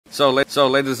So,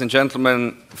 ladies and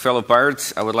gentlemen, fellow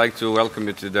pirates, I would like to welcome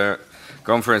you to the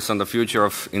conference on the future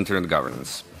of Internet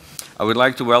governance. I would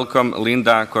like to welcome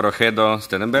Linda Corugedo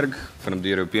Steneberg from the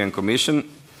European Commission.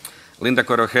 Linda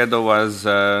Corugedo was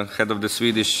head of the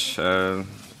Swedish head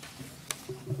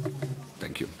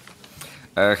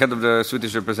of the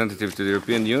Swedish representative to the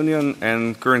European Union,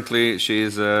 and currently she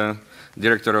is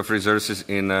Director of Resources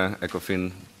in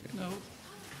ECOFIN.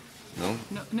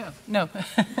 No.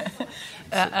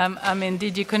 I'm in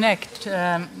DG Connect,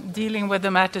 dealing with the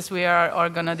matters we are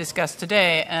going to discuss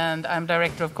today, and I'm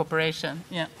Director of Cooperation.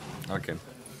 Yeah. Okay.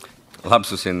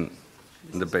 Lapsus in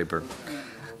the paper.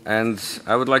 And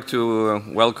I would like to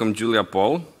welcome Julia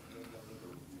Pohle.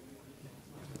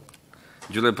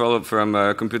 Julia Pohle from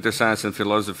Computer Science and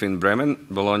Philosophy in Bremen,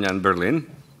 Bologna, and Berlin.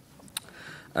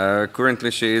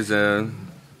 Currently, she is a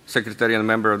Secretary and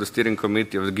member of the Steering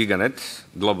Committee of the GigaNet,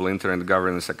 Global Internet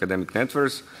Governance Academic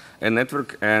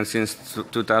Network, and since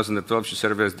 2012 she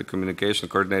served as the Communication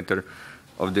Coordinator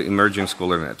of the Emerging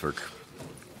Scholar Network.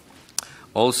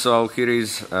 Also, here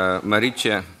is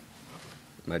Marietje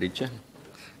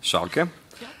Schaake,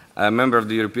 a member of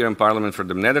the European Parliament for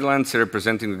the Netherlands,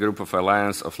 representing the group of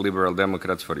Alliance of Liberal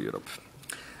Democrats for Europe.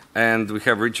 And we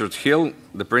have Richard Hill,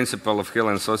 the principal of Hill &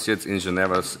 Associates in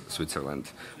Geneva, Switzerland,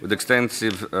 with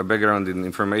extensive background in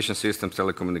information systems,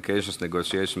 telecommunications,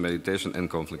 negotiation, mediation, and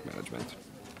conflict management.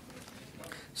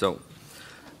 So,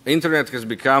 Internet has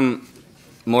become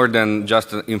more than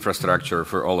just an infrastructure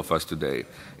for all of us today.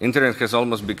 Internet has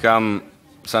almost become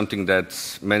something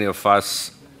that many of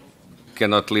us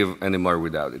cannot live anymore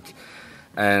without it.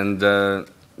 And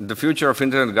the future of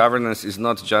Internet governance is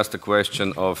not just a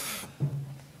question of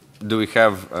do we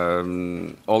have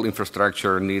all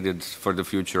infrastructure needed for the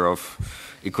future of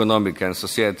economic and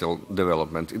societal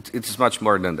development. It's much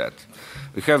more than that.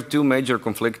 We have two major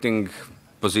conflicting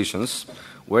positions,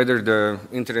 whether the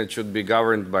Internet should be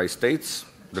governed by states,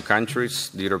 the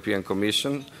countries, the European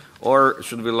Commission, or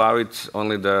should we allow it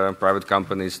only the private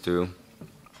companies to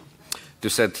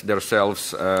set themselves,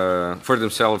 for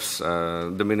themselves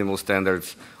the minimal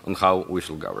standards on how we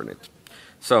should govern it.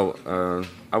 So,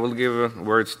 I will give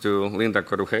words to Linda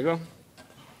Corugedo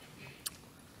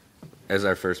as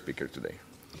our first speaker today.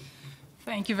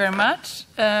 Thank you very much.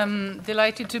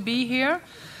 Delighted to be here.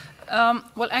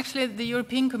 Well, actually, the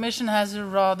European Commission has a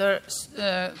rather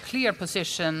clear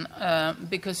position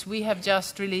because we have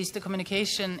just released a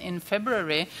communication in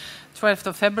February, 12th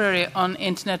of February, on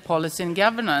Internet policy and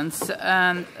governance.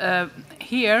 And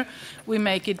here we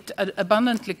make it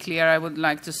abundantly clear, I would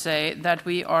like to say, that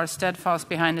we are steadfast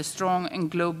behind a strong and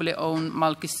globally owned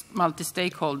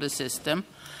multi-stakeholder system.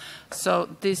 So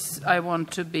this I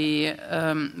want to be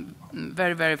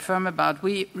very, very firm about.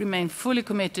 We remain fully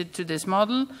committed to this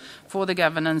model for the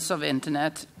governance of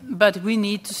Internet, but we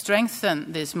need to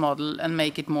strengthen this model and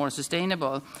make it more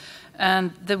sustainable.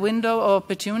 And the window of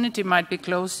opportunity might be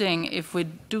closing if we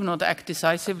do not act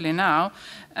decisively now,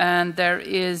 and there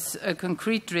is a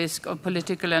concrete risk of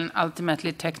political and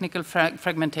ultimately technical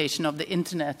fragmentation of the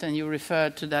Internet, and you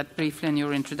referred to that briefly in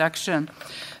your introduction,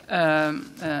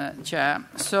 Chair.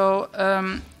 So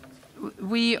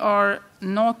we are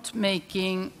not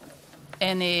making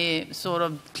any sort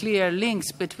of clear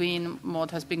links between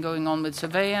what has been going on with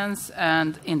surveillance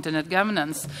and Internet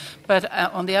governance. But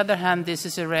on the other hand, this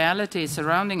is a reality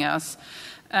surrounding us.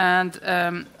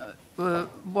 And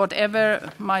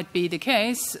whatever might be the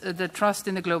case, the trust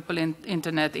in the global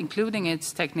Internet, including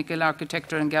its technical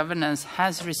architecture and governance,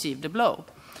 has received a blow.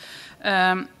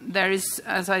 There is,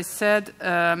 as I said,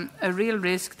 a real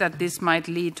risk that this might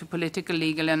lead to political,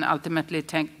 legal, and ultimately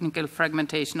technical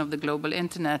fragmentation of the global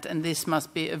Internet, and this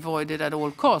must be avoided at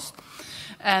all costs.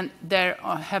 And there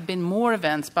have been more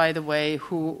events, by the way,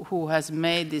 who has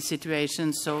made this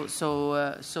situation so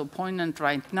poignant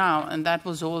right now, and that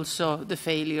was also the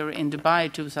failure in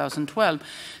Dubai 2012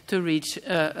 to reach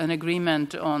an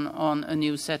agreement on a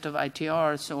new set of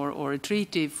ITRs or a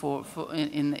treaty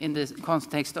in the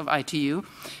context of ITU,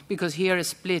 because here a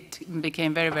split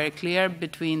became very, very clear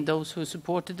between those who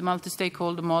supported the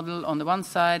multi-stakeholder model on the one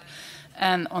side,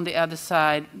 and on the other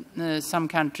side, some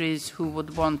countries who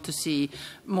would want to see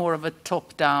more of a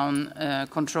top-down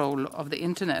control of the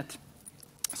Internet.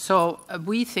 So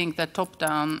we think that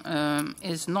top-down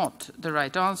is not the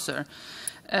right answer.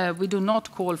 We do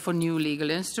not call for new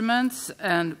legal instruments,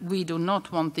 and we do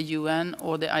not want the UN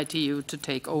or the ITU to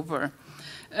take over.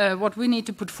 What we need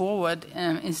to put forward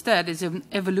instead is an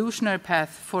evolutionary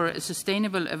path for a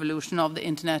sustainable evolution of the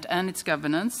Internet and its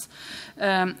governance.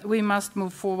 We must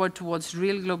move forward towards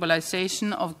real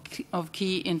globalization of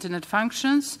key Internet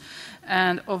functions,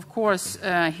 And of course,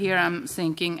 here I'm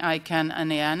thinking ICANN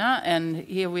and EANA, and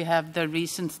here we have the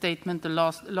recent statement, the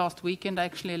last weekend,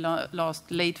 actually,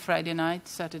 last late Friday night,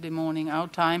 Saturday morning, our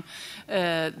time,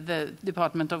 the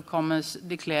Department of Commerce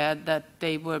declared that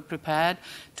they were prepared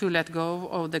to let go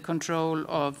of the control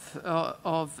of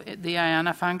the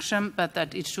IANA function, but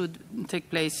that it should take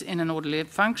place in an orderly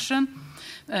fashion,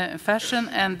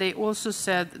 and they also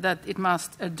said that it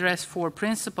must address 4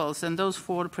 principles, and those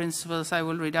 4 principles I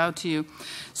will read out to you.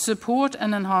 Support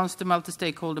and enhance the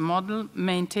multi-stakeholder model,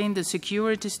 maintain the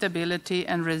security, stability,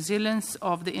 and resilience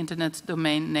of the Internet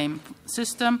domain name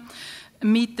system,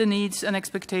 meet the needs and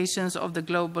expectations of the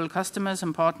global customers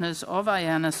and partners of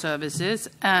IANA services,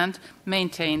 and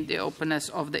maintain the openness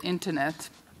of the Internet.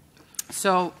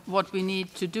 So what we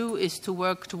need to do is to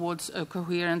work towards a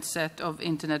coherent set of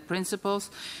Internet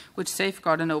principles which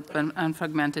safeguard an open and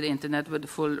fragmented Internet with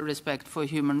full respect for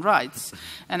human rights.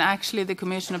 And actually the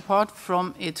Commission, apart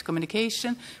from its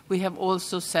communication, we have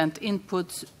also sent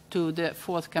inputs to the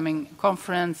forthcoming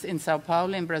conference in Sao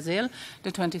Paulo in Brazil,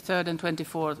 the 23rd and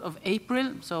 24th of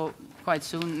April, so quite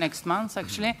soon, next month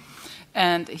actually.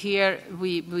 And here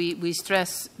we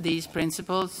stress these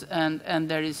principles, and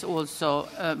there is also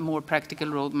a more practical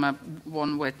roadmap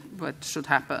on what should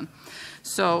happen.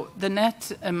 So the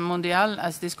Net Mondial,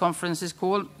 as this conference is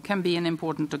called, can be an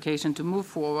important occasion to move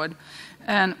forward.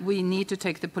 And we need to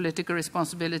take the political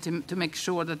responsibility to make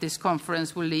sure that this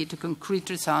conference will lead to concrete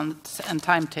results, and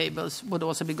timetables would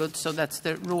also be good. So that's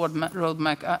the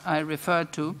roadmap I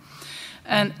referred to.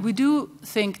 And we do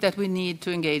think that we need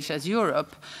to engage as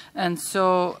Europe. And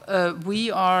so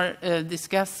we are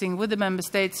discussing with the member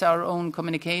states our own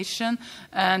communication,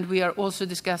 and we are also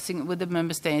discussing with the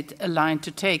member state a line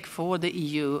to take for the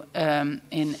EU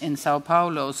in Sao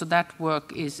Paulo. So that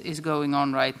work is going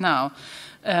on right now.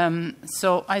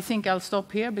 So I think I'll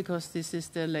stop here because this is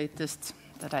the latest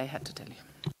that I had to tell you.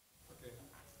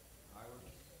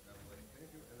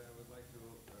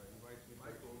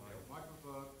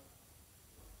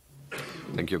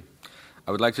 Thank you.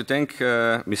 I would like to thank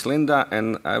Ms. Linda,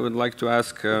 and I would like to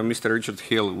ask Mr. Richard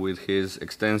Hill, with his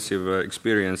extensive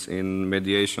experience in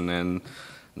mediation and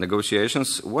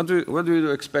negotiations, what do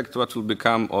you expect what will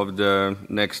become of the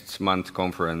next month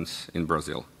conference in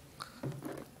Brazil?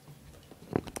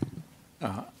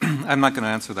 I'm not going to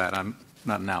answer that. I'm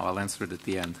not now. I'll answer it at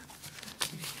the end.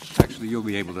 Actually, you'll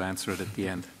be able to answer it at the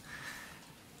end.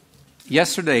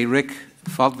 Yesterday, Rick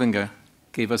Faltvinger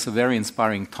gave us a very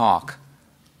inspiring talk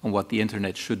on what the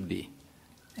Internet should be,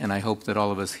 and I hope that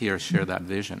all of us here share that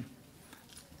vision.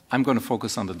 I'm going to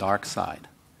focus on the dark side,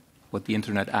 what the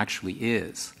Internet actually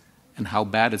is, and how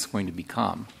bad it's going to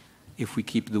become if we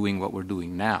keep doing what we're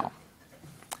doing now.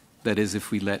 That is,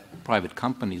 if we let private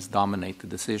companies dominate the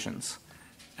decisions,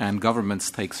 and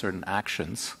governments take certain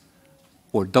actions,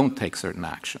 or don't take certain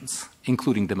actions,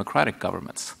 including democratic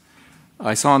governments.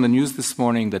 I saw on the news this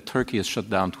morning that Turkey has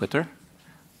shut down Twitter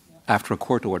after a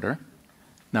court order.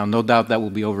 Now, no doubt that will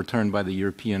be overturned by the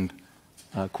European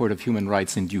Court of Human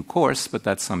Rights in due course, but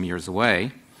that's some years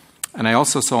away. And I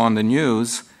also saw on the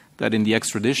news that in the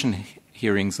extradition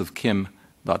hearings of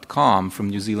Kim.com from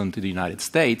New Zealand to the United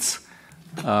States,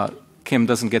 Kim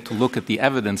doesn't get to look at the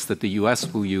evidence that the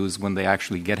U.S. will use when they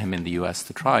actually get him in the U.S.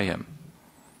 to try him.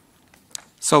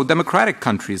 So democratic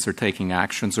countries are taking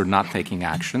actions or not taking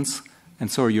actions,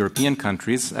 and so are European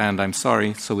countries, and I'm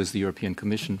sorry, so is the European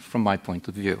Commission from my point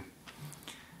of view.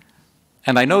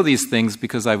 And I know these things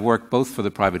because I've worked both for the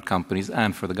private companies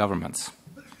and for the governments.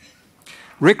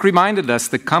 Rick reminded us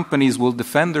that companies will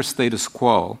defend their status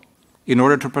quo in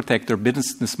order to protect their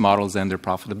business models and their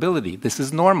profitability. This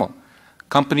is normal.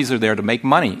 Companies are there to make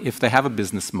money. If they have a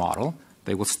business model,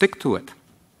 they will stick to it.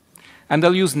 And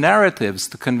they'll use narratives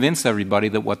to convince everybody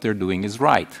that what they're doing is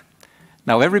right.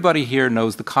 Now, everybody here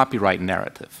knows the copyright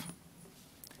narrative.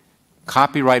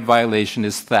 Copyright violation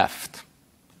is theft.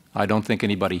 I don't think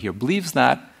anybody here believes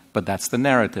that, but that's the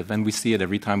narrative, and we see it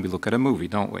every time we look at a movie,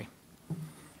 don't we?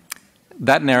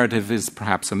 That narrative is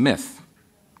perhaps a myth.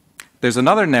 There's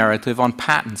another narrative on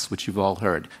patents, which you've all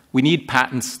heard. We need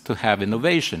patents to have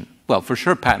innovation. Well, for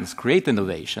sure, patents create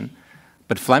innovation,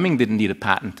 but Fleming didn't need a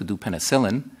patent to do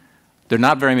penicillin. There are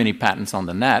not very many patents on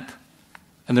the net,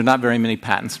 and there are not very many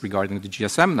patents regarding the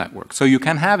GSM network. So you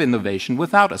can have innovation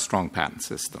without a strong patent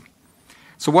system.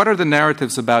 So what are the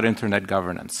narratives about Internet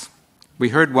governance? We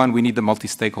heard one, we need the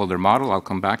multi-stakeholder model. I'll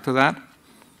come back to that.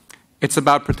 It's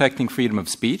about protecting freedom of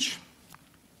speech.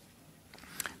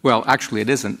 Well, actually, it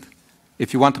isn't.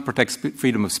 If you want to protect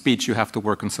freedom of speech, you have to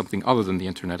work on something other than the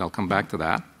Internet. I'll come back to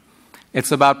that.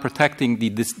 It's about protecting the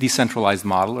decentralized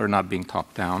model, or not being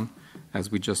top-down, as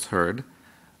we just heard.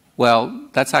 Well,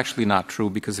 that's actually not true,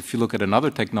 because if you look at another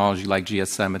technology like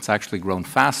GSM, it's actually grown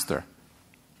faster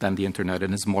than the Internet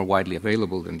and is more widely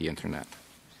available than the Internet.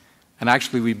 And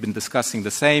actually, we've been discussing the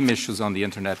same issues on the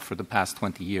Internet for the past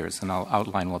 20 years, and I'll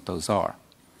outline what those are.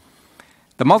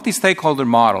 The multi-stakeholder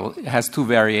model has two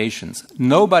variations.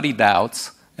 Nobody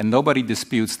doubts and nobody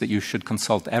disputes that you should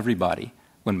consult everybody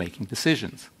when making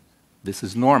decisions. This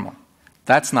is normal.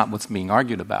 That's not what's being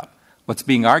argued about. What's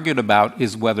being argued about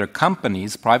is whether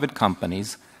companies, private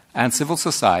companies, and civil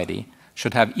society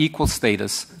should have equal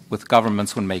status with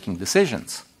governments when making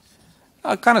decisions.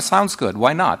 It kind of sounds good.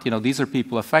 Why not? You know, these are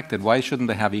people affected. Why shouldn't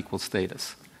they have equal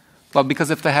status? Well,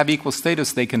 because if they have equal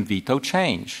status, they can veto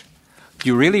change. Do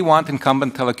you really want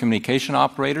incumbent telecommunication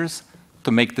operators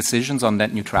to make decisions on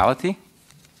net neutrality?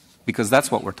 Because that's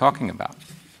what we're talking about.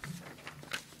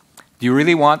 Do you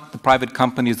really want the private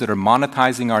companies that are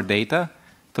monetizing our data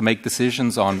to make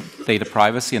decisions on data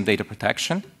privacy and data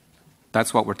protection?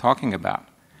 That's what we're talking about.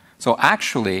 So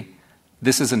actually,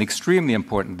 this is an extremely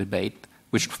important debate,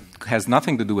 which has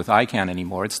nothing to do with ICANN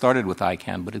anymore. It started with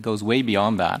ICANN, but it goes way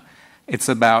beyond that. It's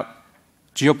about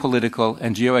geopolitical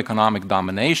and geoeconomic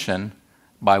domination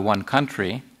by one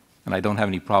country, and I don't have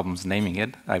any problems naming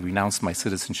it. I renounced my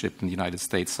citizenship in the United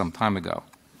States some time ago.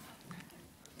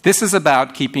 This is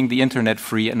about keeping the Internet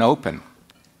free and open.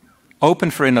 Open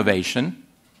for innovation,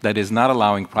 that is not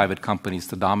allowing private companies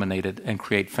to dominate it and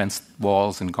create fenced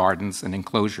walls and gardens and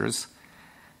enclosures.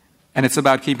 And it's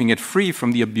about keeping it free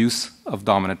from the abuse of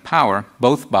dominant power,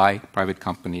 both by private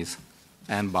companies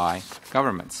and by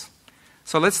governments.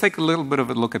 So let's take a little bit of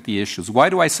a look at the issues. Why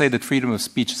do I say that freedom of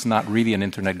speech is not really an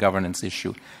Internet governance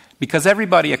issue? Because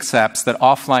everybody accepts that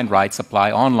offline rights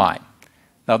apply online.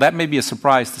 Now, that may be a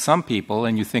surprise to some people,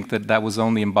 and you think that that was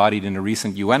only embodied in a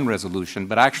recent UN resolution,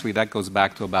 but actually that goes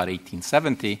back to about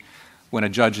 1870, when a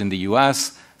judge in the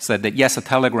US said that, yes, a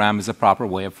telegram is a proper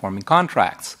way of forming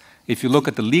contracts. If you look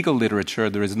at the legal literature,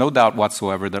 there is no doubt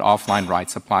whatsoever that offline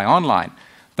rights apply online.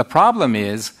 The problem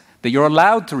is that you're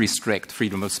allowed to restrict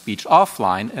freedom of speech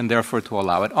offline and therefore to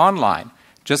allow it online.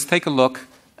 Just take a look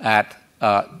at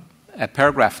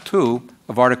paragraph 2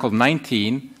 of Article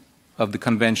 19 of the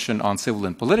Convention on Civil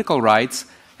and Political Rights,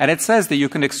 and it says that you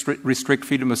can restrict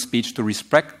freedom of speech to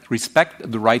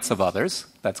respect the rights of others,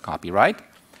 that's copyright,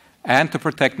 and to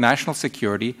protect national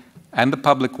security and the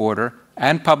public order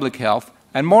and public health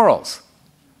and morals.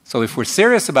 So if we're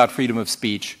serious about freedom of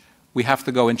speech, we have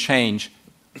to go and change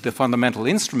the fundamental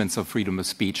instruments of freedom of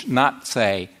speech, not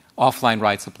say offline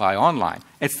rights apply online.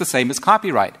 It's the same as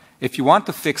copyright. If you want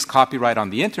to fix copyright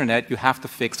on the Internet, you have to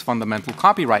fix fundamental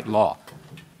copyright law.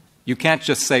 You can't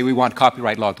just say we want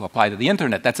copyright law to apply to the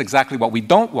Internet. That's exactly what we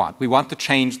don't want. We want to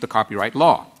change the copyright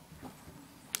law.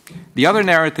 The other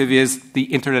narrative is the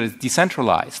Internet is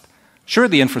decentralized. Sure,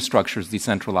 the infrastructure is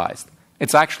decentralized.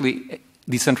 It's actually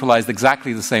decentralized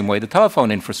exactly the same way the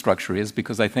telephone infrastructure is,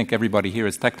 because I think everybody here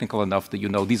is technical enough that you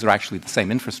know these are actually the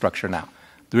same infrastructure now.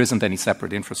 There isn't any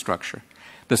separate infrastructure.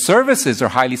 The services are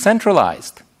highly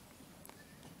centralized.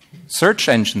 Search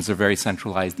engines are very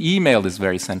centralized. Email is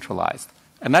very centralized.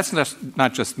 And that's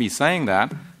not just me saying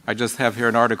that. I just have here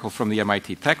an article from the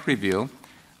MIT Tech Review,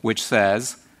 which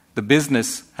says the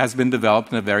business has been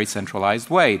developed in a very centralized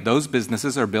way. Those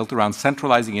businesses are built around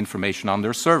centralizing information on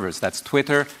their servers. That's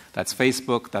Twitter, that's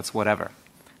Facebook, that's whatever.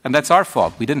 And that's our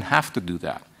fault. We didn't have to do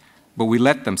that. But we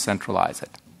let them centralize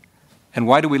it. And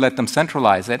why do we let them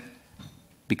centralize it?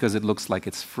 Because it looks like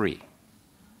it's free.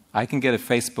 I can get a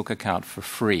Facebook account for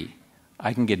free.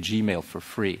 I can get Gmail for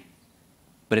free.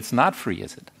 But it's not free,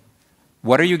 is it?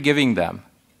 What are you giving them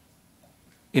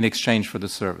in exchange for the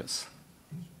service?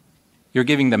 You're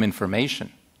giving them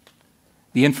information.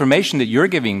 The information that you're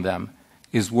giving them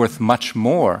is worth much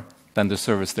more than the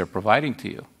service they're providing to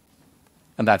you.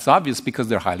 And that's obvious because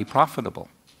they're highly profitable.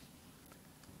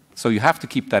 So you have to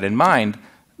keep that in mind.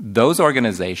 Those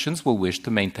organizations will wish to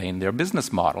maintain their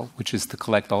business model, which is to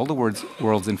collect all the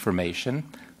world's information,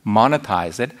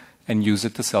 monetize it, and use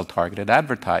it to sell targeted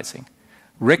advertising.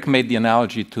 Rick made the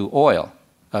analogy to oil.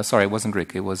 Sorry, it wasn't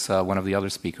Rick. It was one of the other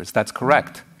speakers. That's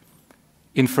correct.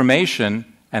 Information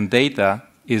and data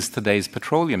is today's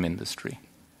petroleum industry.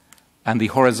 And the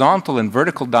horizontal and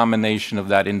vertical domination of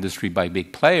that industry by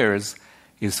big players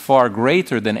is far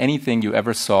greater than anything you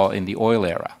ever saw in the oil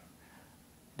era.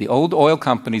 The old oil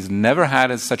companies never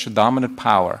had such a dominant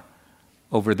power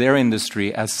over their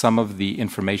industry as some of the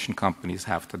information companies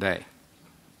have today.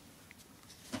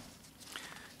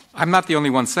 I'm not the only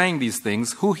one saying these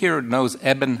things. Who here knows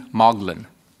Eben Moglen?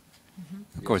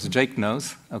 Of course, Jake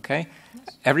knows, okay?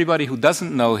 Everybody who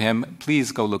doesn't know him,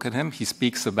 please go look at him. He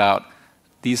speaks about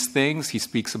these things. He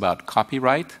speaks about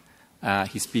copyright.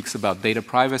 He speaks about data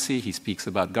privacy. He speaks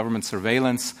about government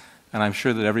surveillance. And I'm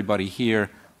sure that everybody here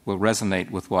will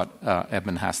resonate with what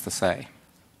Eben has to say.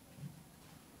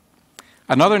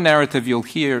 Another narrative you'll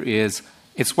hear is,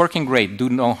 it's working great, do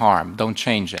no harm, don't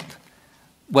change it.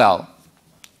 Well,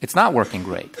 it's not working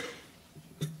great.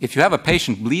 If you have a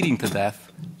patient bleeding to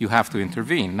death, you have to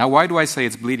intervene. Now, why do I say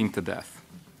it's bleeding to death?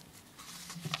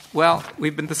 Well,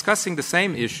 we've been discussing the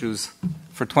same issues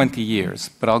for 20 years,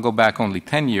 but I'll go back only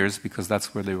 10 years because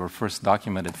that's where they were first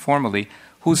documented formally.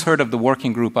 Who's heard of the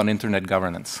Working Group on Internet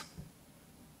Governance?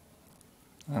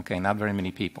 Okay, not very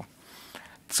many people.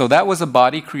 So that was a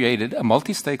body created, a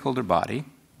multi-stakeholder body,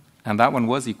 and that one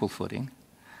was equal footing,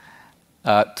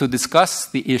 to discuss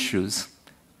the issues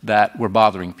that were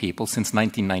bothering people since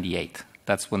 1998.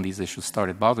 That's when these issues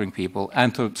started bothering people,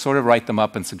 and to sort of write them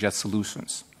up and suggest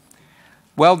solutions.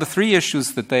 Well, the three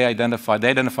issues that they identified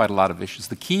a lot of issues.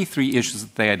 The key three issues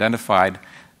that they identified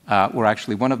were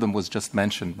actually, one of them was just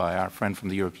mentioned by our friend from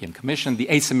the European Commission, the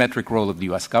asymmetric role of the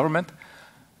US government.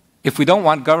 If we don't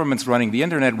want governments running the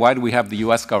internet, why do we have the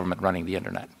US government running the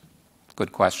internet?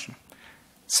 Good question.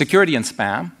 Security and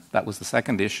spam, that was the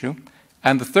second issue.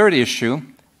 And the third issue,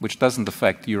 which doesn't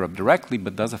affect Europe directly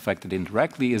but does affect it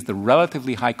indirectly, is the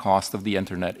relatively high cost of the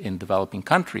internet in developing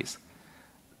countries.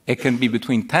 It can be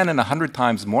between 10 and 100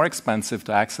 times more expensive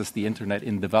to access the internet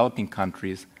in developing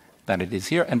countries than it is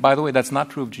here. And by the way, that's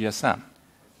not true of GSM.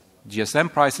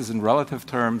 GSM prices in relative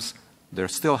terms, they're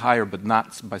still higher, but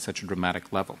not by such a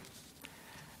dramatic level.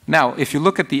 Now, if you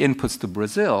look at the inputs to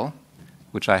Brazil,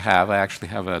 which I actually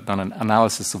have done an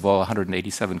analysis of all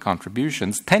 187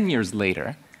 contributions, 10 years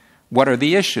later, what are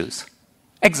the issues?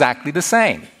 Exactly the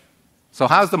same. So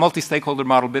how's the multi-stakeholder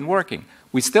model been working?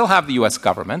 We still have the US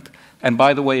government, and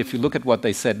by the way, if you look at what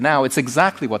they said now, it's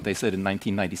exactly what they said in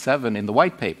 1997 in the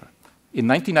white paper. In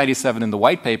 1997 in the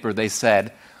white paper, they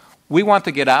said, we want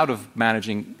to get out of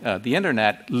managing the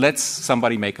internet, let's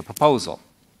somebody make a proposal.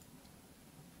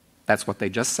 That's what they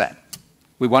just said.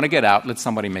 We want to get out, let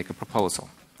somebody make a proposal.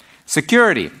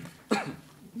 Security,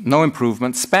 no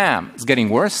improvement. Spam is getting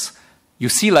worse. You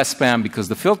see less spam because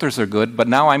the filters are good, but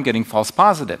now I'm getting false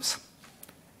positives.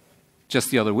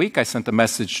 Just the other week, I sent a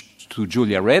message to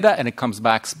Julia Reda, and it comes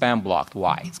back spam blocked.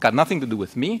 Why? It's got nothing to do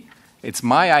with me. It's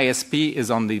my ISP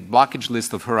is on the blockage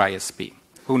list of her ISP.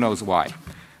 Who knows why?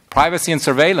 Privacy and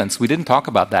surveillance, we didn't talk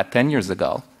about that 10 years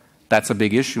ago. That's a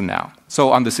big issue now.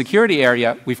 So on the security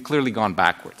area, we've clearly gone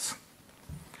backwards.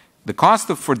 The cost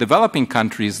for developing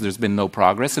countries, there's been no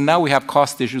progress, and now we have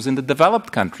cost issues in the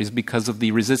developed countries because of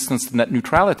the resistance to net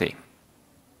neutrality.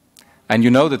 And you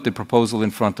know that the proposal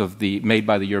made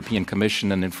by the European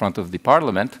Commission and in front of the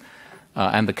Parliament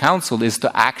and the Council is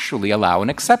to actually allow an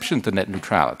exception to net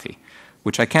neutrality,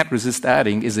 which I can't resist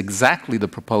adding is exactly the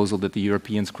proposal that the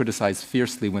Europeans criticized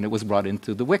fiercely when it was brought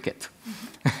into the wicket.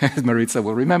 Marietje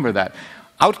will remember that.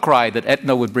 Outcry that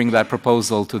Etno would bring that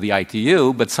proposal to the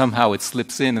ITU, but somehow it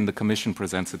slips in and the Commission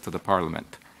presents it to the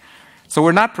Parliament. So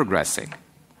we're not progressing.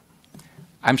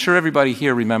 I'm sure everybody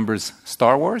here remembers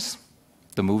Star Wars,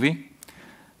 the movie.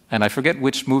 And I forget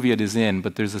which movie it is in,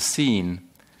 but there's a scene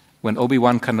when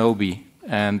Obi-Wan Kenobi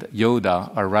and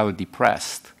Yoda are rather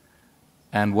depressed.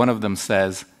 And one of them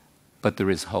says, but there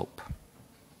is hope.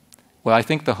 Well, I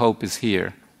think the hope is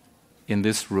here in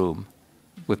this room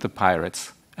with the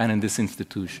pirates and in this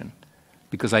institution.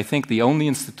 Because I think the only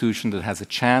institution that has a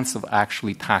chance of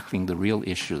actually tackling the real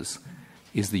issues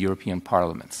is the European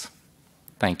Parliaments.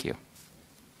 Thank you.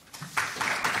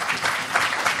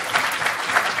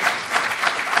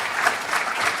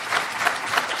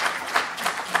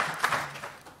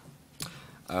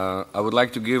 I would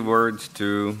like to give word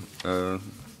to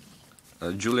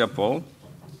Julia Pohle.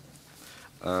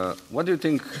 What do you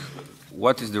think,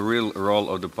 what is the real role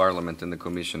of the Parliament and the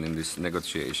Commission in these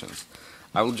negotiations?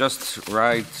 I will just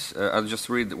I'll just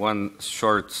read one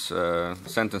short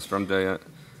sentence from the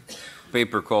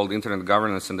paper called Internet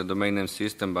Governance and the Domain Name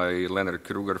System by Leonard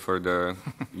Kruger for the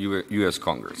US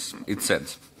Congress. It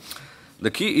says, the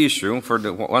key issue for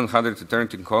the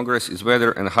 113th Congress is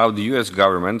whether and how the US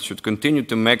government should continue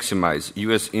to maximize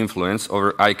US influence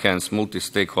over ICANN's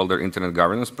multi-stakeholder Internet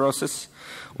governance process,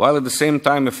 while at the same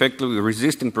time effectively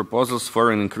resisting proposals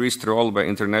for an increased role by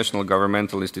international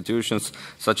governmental institutions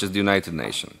such as the United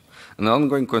Nations. An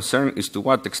ongoing concern is to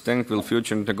what extent will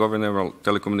future intergovernmental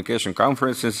telecommunication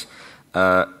conferences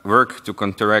work to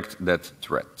counteract that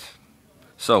threat.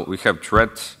 So we have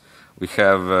threat, we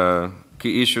have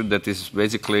key issue that is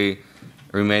basically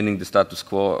remaining the status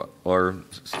quo or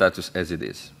status as it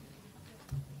is.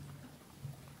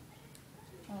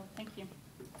 Oh, thank you.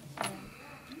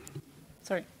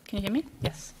 Sorry, can you hear me?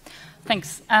 Yes.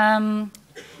 Thanks.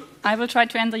 I will try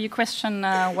to answer your question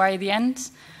why the end.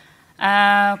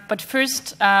 But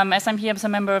first, as I'm here as a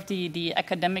member of the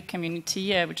academic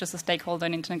community, which is a stakeholder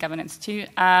in internet governance too,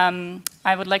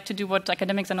 I would like to do what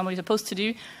academics are normally supposed to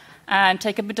do, and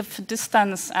take a bit of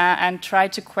distance and try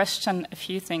to question a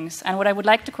few things. And what I would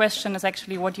like to question is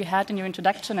actually what you had in your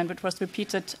introduction and which was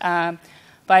repeated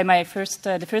by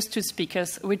the first two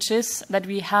speakers, which is that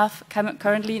we have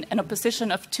currently an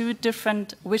opposition of two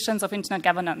different visions of internet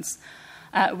governance,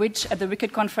 which at the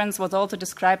Wicked conference was also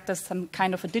described as some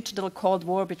kind of a digital Cold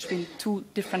War between two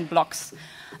different blocks.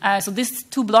 So these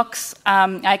two blocks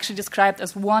are actually described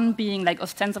as one being like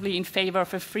ostensibly in favor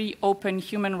of a free, open,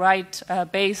 human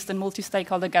right-based and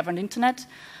multi-stakeholder governed internet.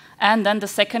 And then the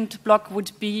second block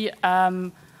would be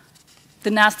the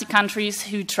nasty countries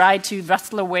who try to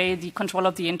wrestle away the control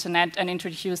of the internet and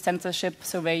introduce censorship,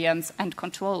 surveillance, and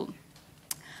control.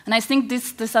 And I think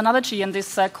this analogy and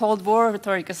this Cold War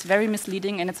rhetoric is very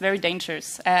misleading and it's very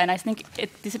dangerous. And I think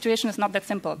the situation is not that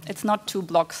simple. It's not two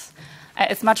blocks.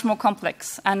 It's much more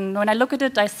complex. And when I look at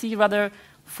it, I see rather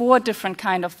four different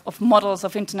kind of models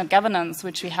of internet governance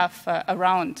which we have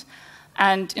around.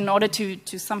 And in order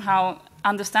to somehow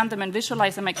understand them and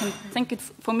visualize them, I can think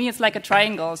for me it's like a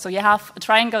triangle. So you have a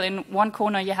triangle in one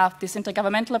corner, you have this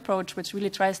intergovernmental approach, which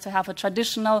really tries to have a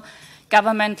traditional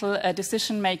governmental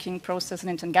decision-making process in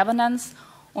internet governance.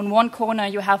 On one corner,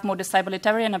 you have more the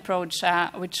cyber-libertarian approach,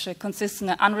 which consists in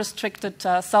an unrestricted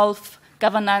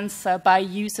self-governance by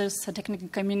users, the technical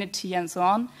community, and so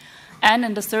on. And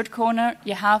in the third corner,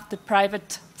 you have the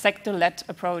private sector-led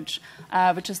approach,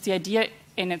 which is the idea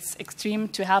in its extreme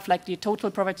to have like the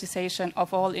total privatization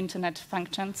of all internet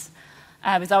functions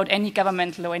without any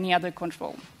governmental or any other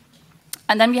control.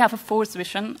 And then we have a fourth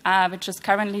vision, which is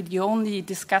currently the only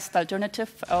discussed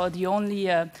alternative or the only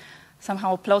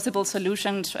somehow plausible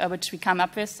solution which we come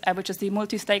up with, which is the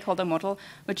multi-stakeholder model,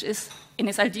 which is in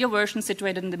its ideal version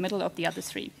situated in the middle of the other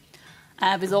three,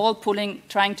 with all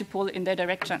trying to pull in their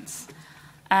directions.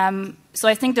 So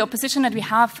I think the opposition that we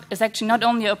have is actually not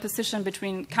only an opposition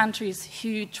between countries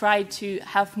who try to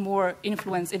have more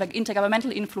influence, like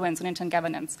intergovernmental influence on internet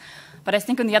governance, but I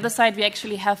think on the other side we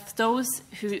actually have those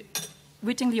who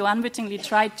wittingly or unwittingly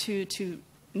try to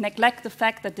neglect the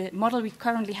fact that the model we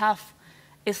currently have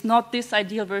is not this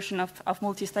ideal version of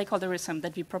multi-stakeholderism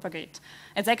that we propagate.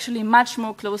 It's actually much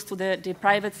more close to the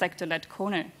private sector-led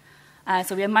corner.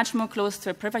 So we are much more close to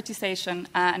a privatization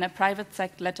and a private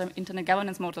sector-led internet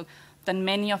governance model than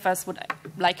many of us would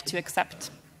like to accept.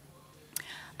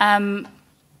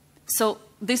 So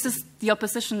this is the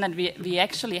opposition that we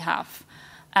actually have.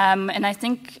 And I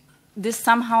think this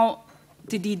somehow,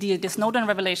 the Snowden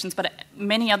revelations, but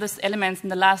many other elements in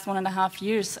the last 1.5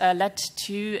 years led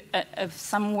to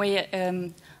some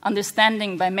way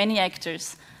understanding by many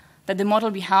actors that the model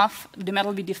we have, the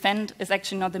model we defend, is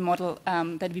actually not the model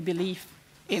that we believe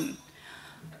in.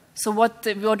 So what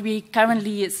we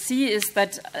currently see is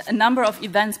that a number of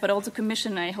events, but also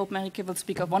commission, I hope Marietje will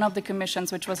speak of one of the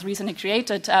commissions which was recently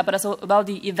created, but also about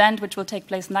the event which will take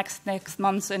place next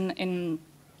month in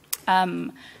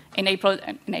São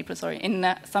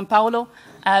Paulo,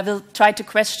 will try to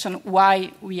question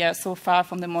why we are so far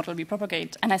from the model we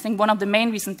propagate. And I think one of the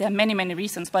main reasons, there are many, many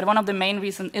reasons, but one of the main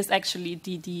reasons is actually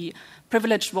the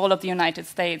privileged role of the United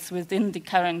States within the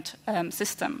current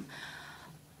system.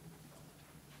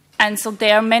 And so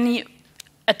there are many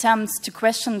attempts to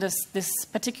question this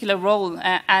particular role,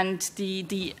 and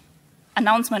the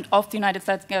announcement of the United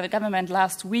States government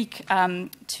last week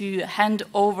to hand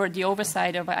over the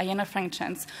oversight of IANA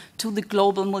functions to the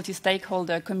global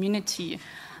multi-stakeholder community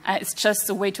is just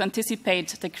a way to anticipate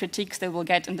the critiques they will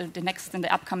get in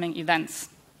the upcoming events.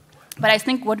 But I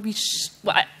think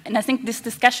and I think this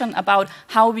discussion about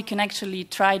how we can actually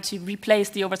try to replace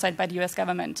the oversight by the US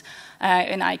government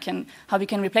and how we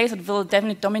can replace it will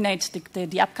definitely dominate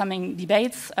the upcoming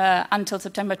debates until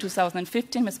September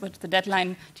 2015, which was the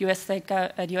deadline the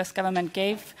US government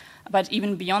gave, but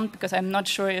even beyond, because I'm not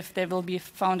sure if there will be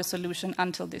found a solution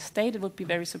until this date. It would be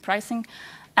very surprising.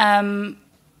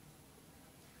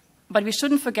 But we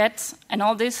shouldn't forget, in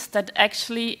all this, that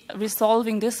actually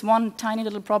resolving this one tiny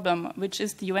little problem, which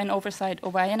is the UN oversight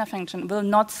over IANA function, will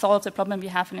not solve the problem we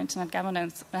have in internet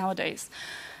governance nowadays.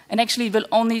 And actually will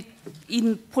only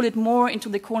even pull it more into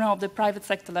the corner of the private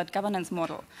sector-led governance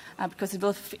model, because it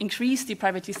will increase the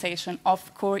privatization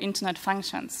of core internet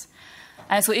functions.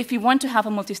 So if we want to have a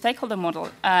multi-stakeholder model,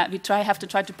 we have to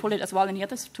try to pull it as well in the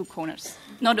other two corners.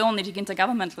 Not only the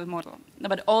intergovernmental model,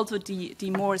 but also the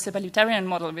more cyber-libertarian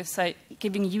model with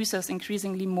giving users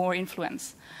increasingly more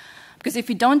influence. Because if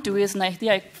we don't do this, and I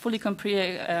fully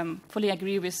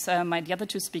agree with the other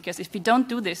two speakers, if we don't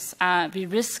do this, we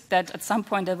risk that at some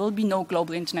point there will be no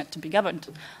global internet to be governed,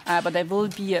 but there will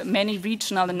be many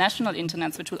regional and national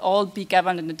internets which will all be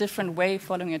governed in a different way,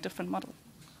 following a different model.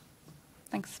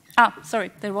 Thanks. Sorry,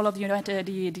 the role of the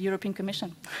European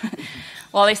Commission.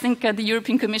 Well, I think the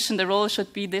European Commission, the role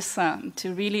should be this,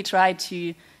 to really try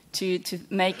to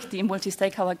make the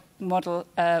multi-stakeholder model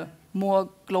more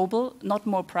global, not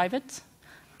more private,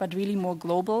 but really more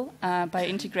global by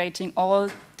integrating all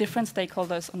different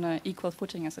stakeholders on an equal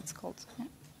footing, as it's called. Yeah.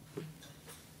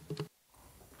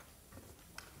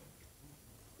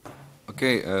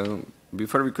 Okay,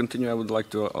 before we continue, I would like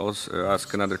to also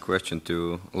ask another question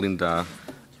to Linda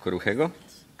Corugedo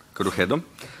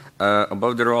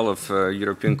about the role of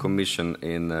European Commission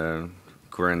in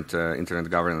current internet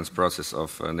governance process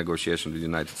of negotiation with the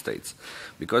United States.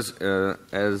 Because,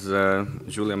 as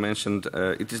Julia mentioned,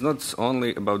 it is not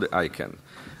only about the ICANN.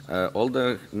 All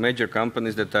the major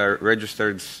companies that are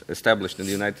registered, established in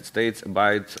the United States,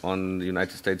 abide on the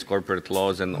United States corporate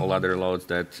laws and all other laws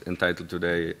that entitle to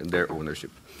their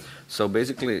ownership. So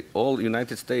basically, all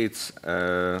United States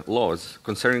laws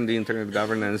concerning the internet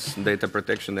governance, data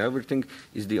protection, everything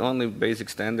is the only basic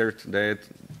standard that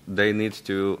they need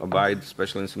to abide,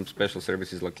 especially in some special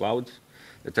services like cloud,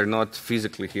 that are not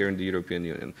physically here in the European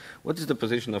Union. What is the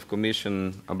position of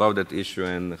Commission about that issue,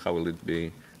 and how will it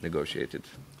be negotiated?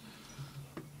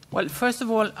 Well, first of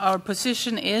all, our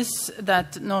position is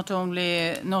that not only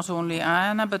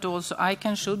IANA, but also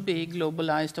ICANN should be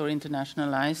globalized or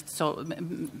internationalized. So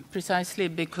precisely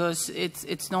because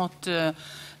it's not,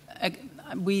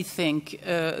 we think,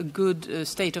 a good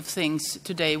state of things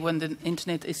today when the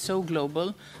internet is so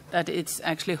global that it's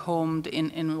actually homed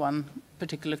in one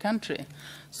particular country.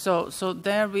 So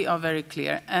there we are very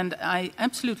clear. And I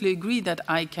absolutely agree that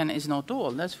ICANN is not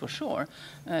all, that's for sure.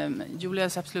 Julia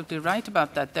is absolutely right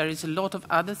about that. There is a lot of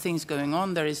other things going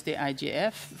on. There is the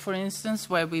IGF, for instance,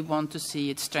 where we want to see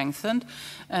it strengthened.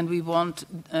 And we want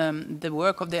the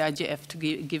work of the IGF to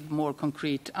give more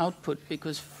concrete output,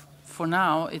 because for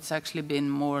now it's actually been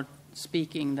more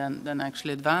speaking than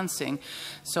actually advancing.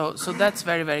 So that's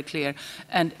very, very clear.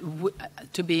 And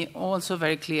to be also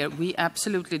very clear, we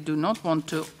absolutely do not want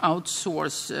to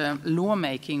outsource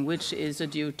lawmaking, which is a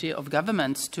duty of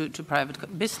governments to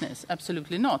private business.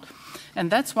 Absolutely not. And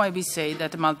that's why we say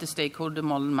that the multi-stakeholder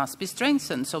model must be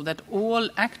strengthened, so that all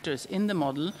actors in the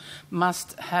model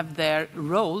must have their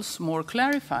roles more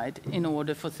clarified in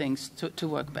order for things to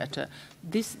work better.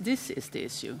 This is the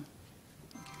issue.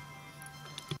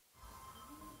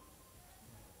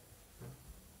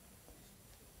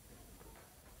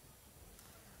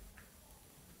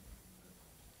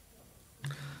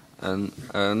 And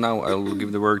now I will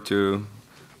give the word to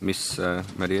Ms.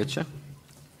 Marietje.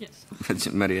 Yes.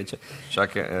 Marietje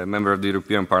Schaake, member of the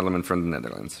European Parliament from the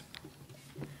Netherlands.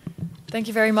 Thank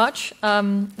you very much.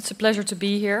 It's a pleasure to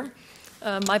be here.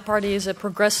 My party is a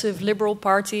progressive liberal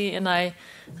party, and I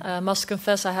must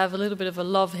confess I have a little bit of a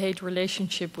love-hate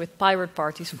relationship with pirate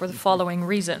parties for the following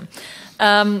reason.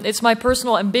 It's my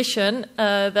personal ambition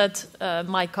that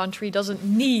my country doesn't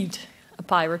need a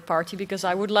pirate party, because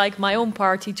I would like my own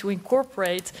party to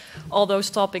incorporate all those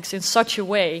topics in such a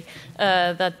way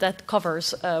that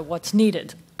covers what's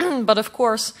needed. But of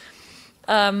course,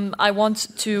 I want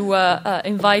to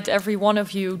invite every one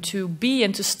of you to be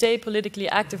and to stay politically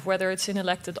active, whether it's in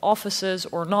elected offices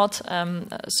or not.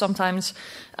 Sometimes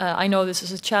I know this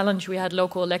is a challenge. We had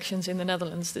local elections in the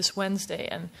Netherlands this Wednesday,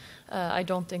 and I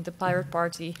don't think the Pirate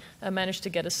Party managed to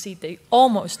get a seat. They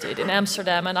almost did in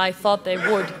Amsterdam, and I thought they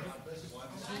would.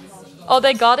 Oh,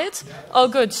 they got it? Oh,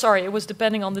 good. Sorry, it was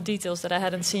depending on the details that I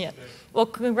hadn't seen it. Well,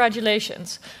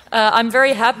 congratulations. I'm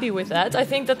very happy with that. I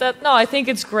think no, I think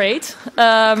it's great.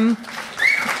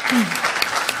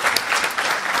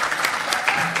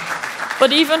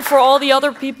 But even for all the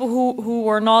other people who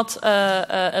were not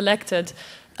elected,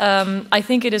 I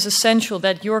think it is essential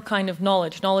that your kind of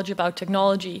knowledge about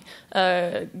technology,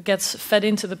 gets fed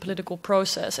into the political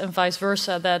process, and vice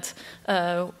versa, that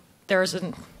there's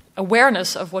an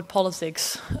awareness of what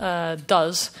politics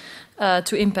does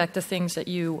to impact the things that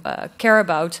you care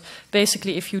about.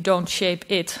 Basically, if you don't shape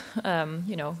it,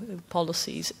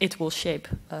 policies, it will shape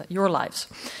your lives.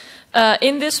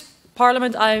 In this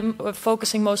Parliament, I'm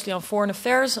focusing mostly on foreign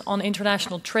affairs, on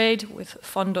international trade, with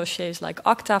fun dossiers like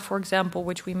ACTA, for example,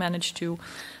 which we managed to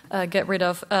get rid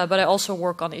of. But I also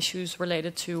work on issues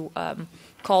related to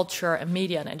culture and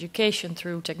media and education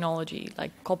through technology,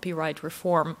 like copyright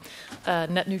reform,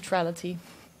 net neutrality,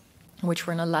 which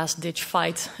we're in a last-ditch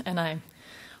fight, and I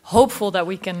hopeful that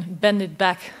we can bend it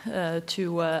back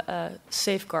to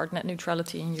safeguard net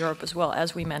neutrality in Europe as well,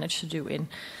 as we managed to do in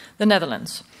the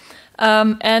Netherlands.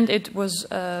 And it was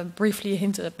briefly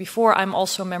hinted at before, I'm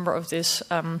also a member of this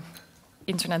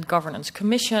Internet Governance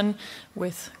Commission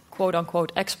with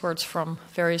quote-unquote experts from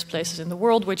various places in the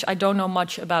world, which I don't know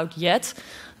much about yet,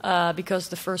 because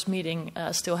the first meeting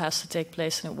still has to take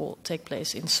place, and it will take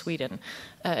place in Sweden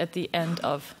at the end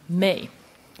of May.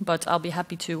 But I'll be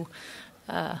happy to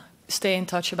stay in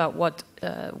touch about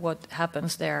what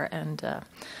happens there, and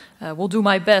will do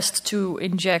my best to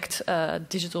inject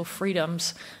digital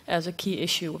freedoms as a key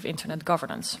issue of internet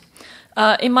governance.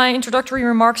 In my introductory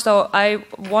remarks, though, I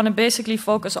want to basically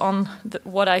focus on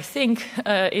what I think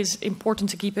is important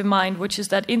to keep in mind, which is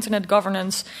that internet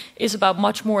governance is about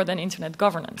much more than internet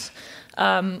governance.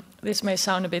 This may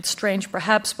sound a bit strange,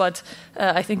 perhaps, but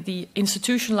I think the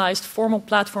institutionalized formal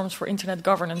platforms for internet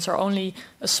governance are only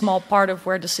a small part of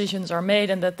where decisions are made,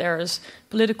 and that there's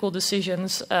political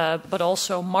decisions, but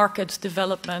also market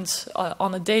developments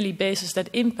on a daily basis that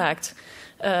impact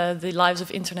the lives of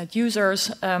internet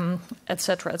users,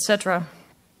 etc.,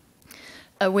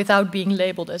 without being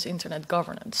labeled as internet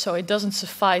governance. So it doesn't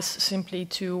suffice simply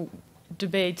to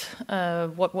debate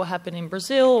what will happen in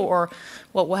Brazil or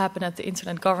what will happen at the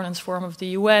Internet Governance Forum of the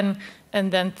UN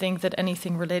and then think that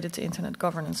anything related to internet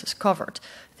governance is covered.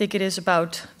 I think it is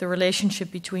about the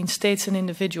relationship between states and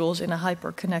individuals in a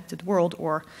hyper-connected world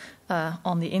or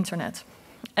on the internet.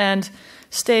 And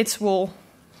states will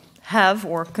have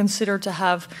or consider to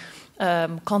have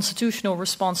constitutional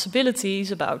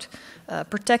responsibilities about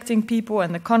protecting people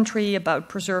and the country, about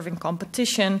preserving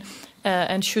competition,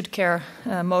 and should care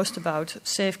most about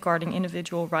safeguarding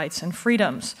individual rights and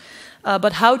freedoms.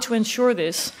 But how to ensure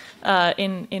this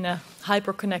in a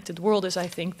hyper-connected world is, I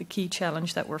think, the key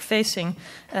challenge that we're facing.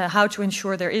 How to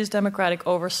ensure there is democratic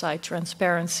oversight,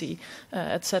 transparency,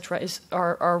 etc.,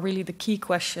 are really the key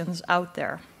questions out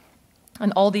there.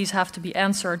 And all these have to be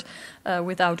answered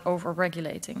without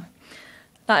over-regulating.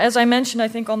 Now, as I mentioned, I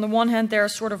think on the one hand there are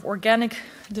sort of organic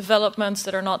developments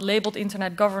that are not labeled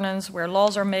internet governance, where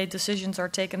laws are made, decisions are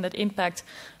taken that impact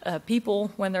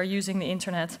people when they're using the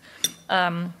internet.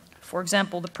 For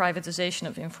example, the privatization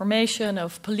of information,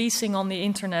 of policing on the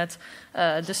internet,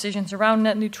 decisions around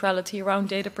net neutrality, around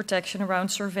data protection, around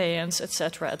surveillance,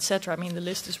 etc., etc. I mean, the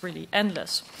list is really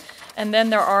endless. And then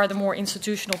there are the more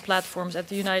institutional platforms at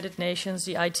the United Nations,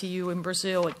 the ITU in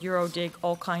Brazil, at Eurodig,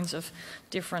 all kinds of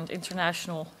different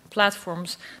international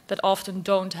platforms that often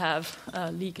don't have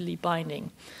legally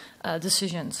binding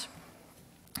decisions.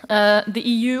 The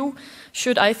EU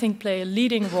should, I think, play a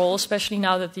leading role, especially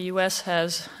now that the US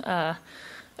has a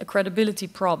credibility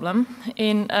problem,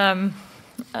 in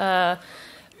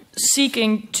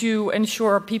seeking to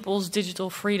ensure people's digital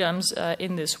freedoms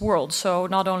in this world, so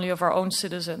not only of our own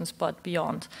citizens, but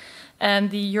beyond.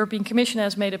 And the European Commission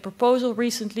has made a proposal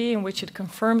recently in which it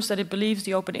confirms that it believes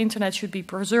the open internet should be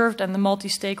preserved and the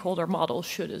multi-stakeholder model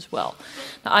should as well.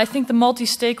 Now, I think the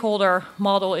multi-stakeholder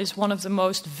model is one of the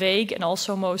most vague and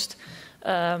also most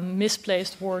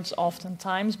misplaced words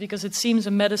oftentimes, because it seems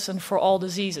a medicine for all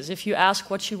diseases. If you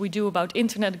ask what should we do about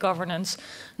internet governance,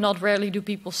 not rarely do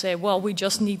people say, well, we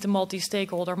just need the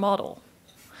multi-stakeholder model.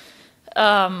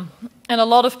 And a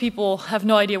lot of people have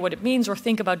no idea what it means or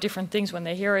think about different things when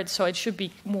they hear it, so it should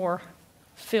be more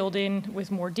filled in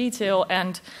with more detail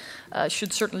and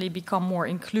should certainly become more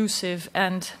inclusive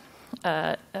and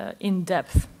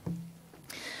in-depth.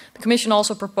 The Commission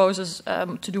also proposes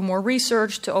to do more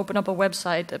research, to open up a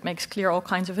website that makes clear all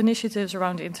kinds of initiatives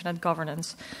around internet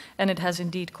governance, and it has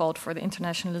indeed called for the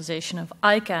internationalization of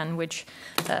ICANN, which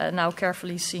now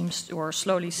carefully seems to, or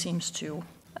slowly seems to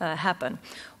happen.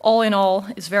 All in all,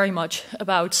 it's very much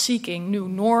about seeking new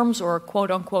norms or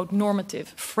quote-unquote normative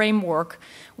framework,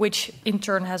 which in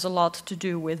turn has a lot to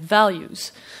do with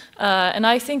values. And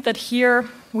I think that here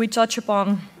we touch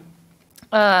upon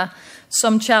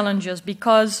some challenges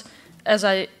because, as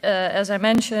I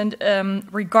mentioned,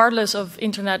 regardless of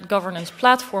internet governance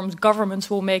platforms, governments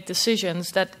will make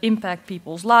decisions that impact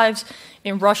people's lives.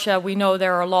 In Russia, we know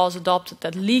there are laws adopted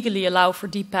that legally allow for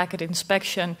deep packet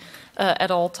inspection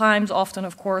at all times, often,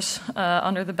 of course,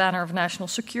 under the banner of national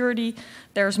security.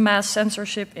 There's mass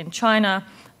censorship in China.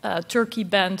 Turkey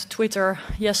banned Twitter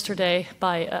yesterday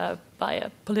by a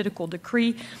political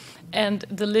decree. And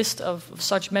the list of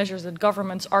such measures that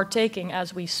governments are taking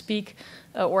as we speak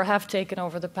or have taken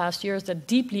over the past years that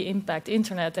deeply impact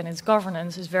internet and its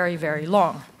governance is very, very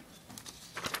long.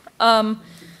 Of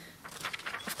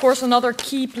course, another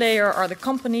key player are the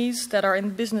companies that are in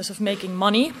the business of making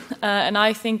money. And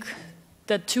I think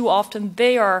that too often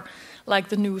they are like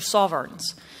the new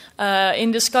sovereigns.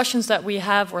 In discussions that we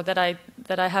have, or that I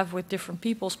have with different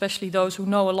people, especially those who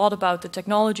know a lot about the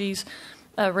technologies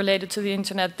related to the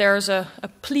internet, there's a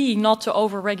plea not to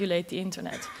over-regulate the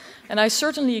internet. And I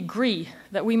certainly agree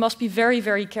that we must be very,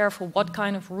 very careful what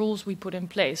kind of rules we put in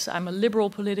place. I'm a liberal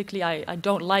politically. I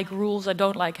don't like rules. I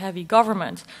don't like heavy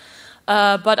government.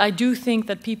 But I do think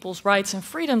that people's rights and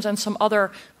freedoms and some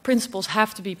other principles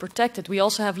have to be protected. We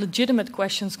also have legitimate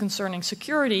questions concerning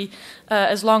security,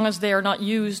 as long as they are not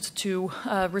used to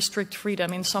restrict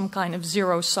freedom in some kind of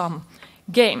zero-sum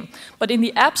game. But in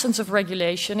the absence of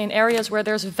regulation, in areas where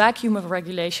there's a vacuum of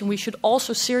regulation, we should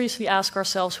also seriously ask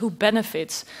ourselves who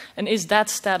benefits, and is that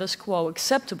status quo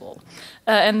acceptable?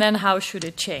 And then how should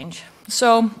it change?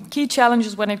 So key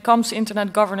challenges when it comes to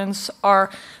internet governance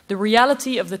are the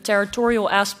reality of the territorial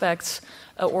aspects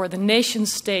or the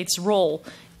nation-state's role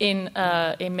in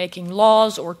making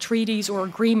laws or treaties or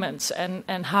agreements,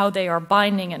 and how they are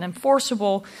binding and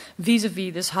enforceable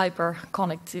vis-a-vis this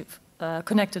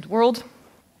hyper-connected world.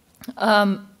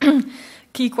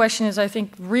 Key question is, I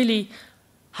think, really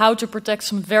how to protect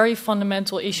some very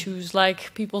fundamental issues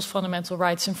like people's fundamental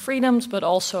rights and freedoms, but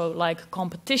also like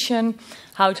competition,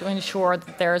 how to ensure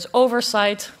that there is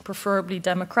oversight, preferably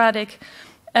democratic,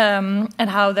 and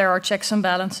how there are checks and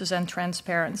balances and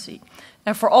transparency.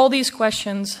 And for all these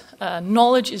questions,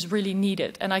 knowledge is really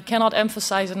needed. And I cannot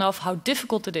emphasize enough how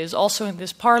difficult it is, also in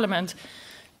this parliament,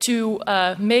 to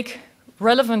make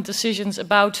relevant decisions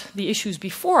about the issues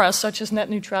before us, such as net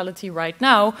neutrality right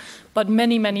now, but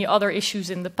many, many other issues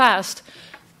in the past,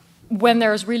 when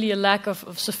there is really a lack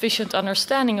of sufficient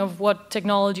understanding of what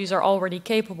technologies are already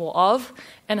capable of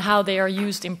and how they are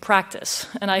used in practice.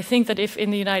 And I think that if in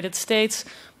the United States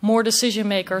more decision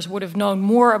makers would have known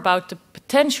more about the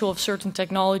potential of certain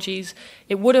technologies,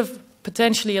 it would have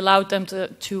potentially allowed them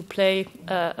to play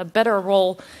a better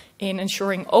role in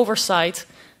ensuring oversight.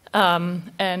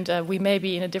 And we may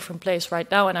be in a different place right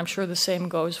now, and I'm sure the same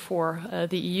goes for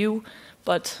the EU.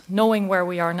 But knowing where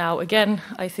we are now, again,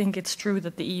 I think it's true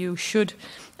that the EU should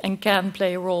and can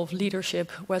play a role of leadership,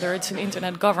 whether it's in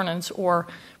internet governance or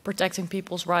protecting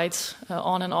people's rights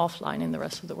on and offline in the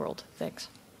rest of the world. Thanks.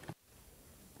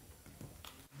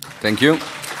 Thank you.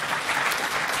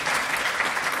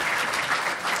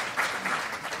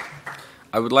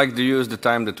 I would like to use the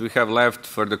time that we have left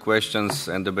for the questions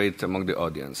and debate among the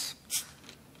audience.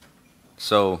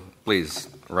 So please,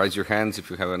 raise your hands if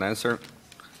you have an answer.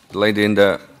 The lady in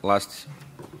the last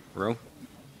row.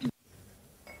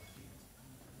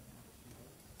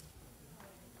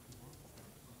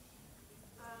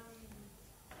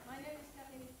 My name is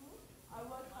Marietje. I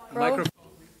work for... Microphone.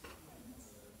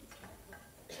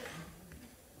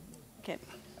 Okay,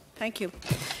 thank you.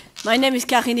 My name is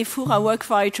Karine Four. I work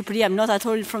for IEEE. I'm not at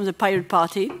all from the Pirate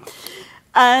Party,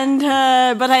 and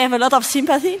but I have a lot of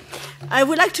sympathy. I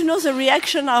would like to know the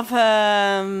reaction of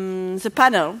the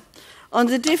panel on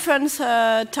the different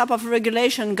type of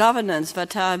regulation governance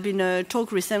that have been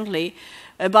talked recently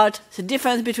about the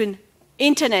difference between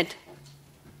internet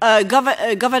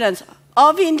governance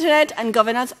of the internet and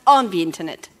governance on the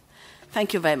internet.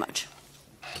 Thank you very much.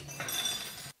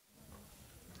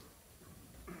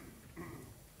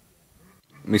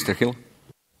 Mr. Hill.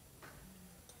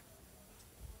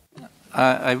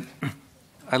 I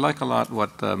like a lot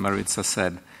what Marietje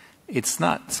said. It's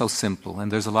not so simple,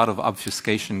 and there's a lot of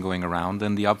obfuscation going around,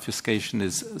 and the obfuscation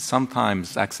is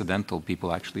sometimes accidental,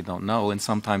 people actually don't know, and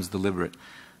sometimes deliberate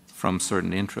from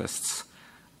certain interests.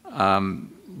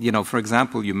 You know, for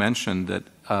example, you mentioned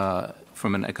that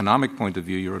from an economic point of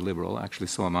view, you're a liberal. Actually,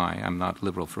 so am I. I'm not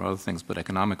liberal for other things, but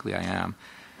economically I am.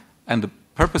 And the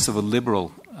purpose of a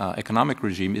liberal economic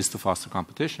regime is to foster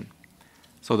competition.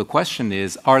 So the question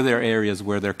is, are there areas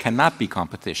where there cannot be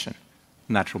competition?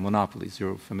 Natural monopolies,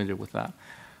 you're familiar with that.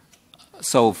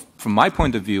 So from my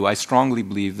point of view, I strongly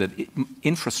believe that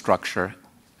infrastructure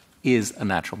is a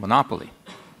natural monopoly.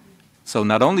 So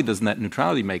not only does net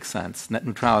neutrality make sense, net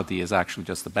neutrality is actually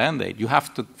just a Band-Aid. You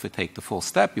have to take the full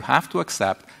step. You have to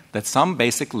accept that some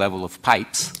basic level of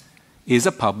pipes is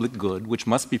a public good which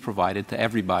must be provided to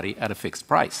everybody at a fixed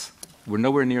price. We're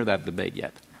nowhere near that debate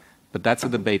yet. But that's a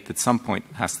debate that at some point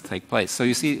has to take place. So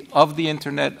you see, of the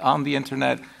internet, on the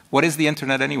internet, what is the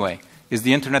internet anyway? Is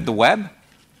the internet the web,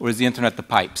 or is the internet the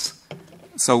pipes?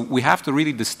 So we have to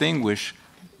really distinguish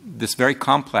this very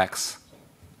complex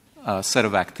set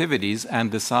of activities and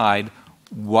decide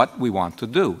what we want to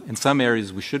do. In some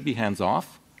areas we should be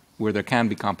hands-off, where there can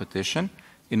be competition.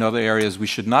 In other areas we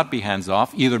should not be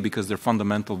hands-off, either because there are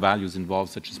fundamental values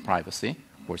involved, such as privacy,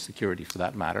 or security for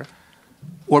that matter,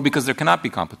 or because there cannot be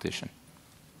competition.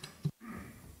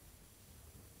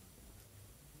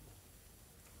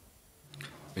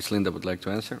 Ms. Linda would like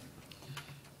to answer.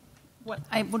 Well,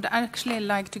 I would actually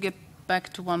like to get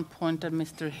back to one point that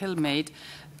Mr. Hill made.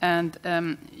 And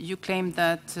you claimed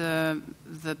that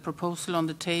the proposal on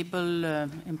the table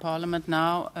in Parliament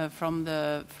now from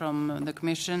the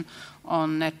Commission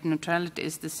on net neutrality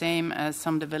is the same as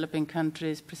some developing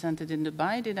countries presented in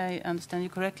Dubai. Did I understand you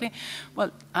correctly? Well,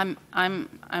 I'm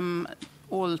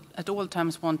at all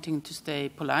times wanting to stay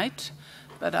polite,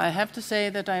 but I have to say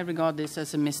that I regard this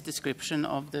as a misdescription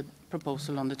of the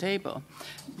proposal on the table.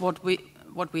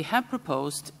 What we have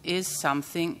proposed is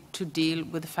something to deal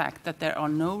with the fact that there are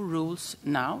no rules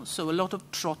now, so a lot of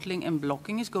throttling and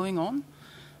blocking is going on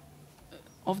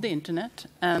of the internet,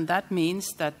 and that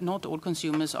means that not all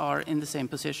consumers are in the same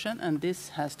position, and this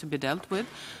has to be dealt with.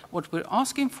 What we're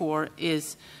asking for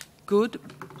is good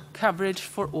coverage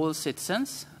for all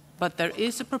citizens, but there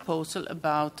is a proposal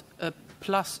about a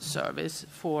plus service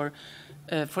for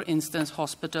instance,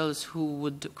 hospitals who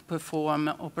would perform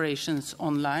operations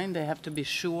online. They have to be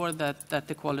sure that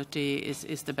the quality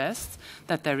is the best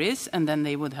that there is, and then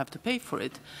they would have to pay for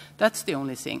it. That's the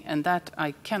only thing, and that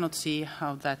I cannot see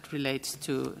how that relates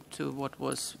to what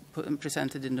was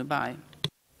presented in Dubai.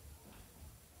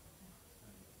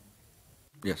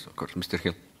 Yes, of course, Mr.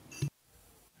 Hill.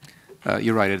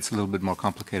 You're right, it's a little bit more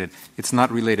complicated. It's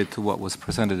not related to what was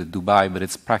presented at Dubai, but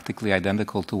it's practically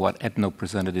identical to what Etno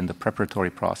presented in the preparatory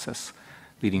process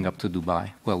leading up to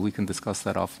Dubai. Well, we can discuss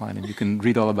that offline, and you can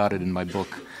read all about it in my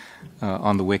book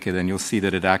on the Wicked, and you'll see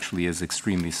that it actually is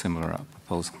extremely similar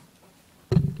proposal.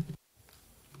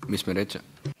 Ms. Marietje.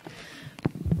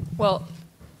 Well,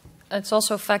 it's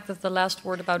also a fact that the last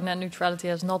word about net neutrality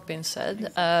has not been said.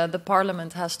 The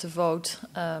Parliament has to vote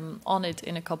on it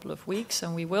in a couple of weeks,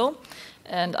 and we will.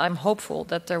 And I'm hopeful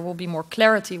that there will be more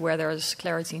clarity where there is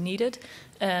clarity needed,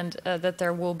 and that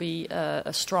there will be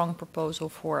a strong proposal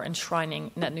for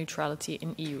enshrining net neutrality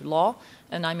in EU law.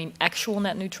 And I mean actual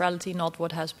net neutrality, not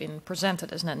what has been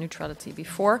presented as net neutrality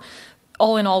before.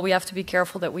 All in all, we have to be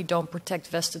careful that we don't protect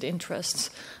vested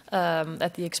interests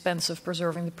at the expense of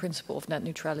preserving the principle of net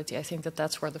neutrality. I think that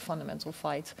that's where the fundamental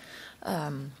fight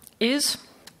is.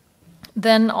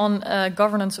 Then on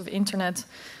governance of internet,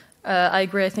 I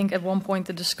agree. I think at one point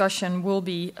the discussion will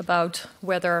be about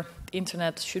whether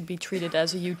internet should be treated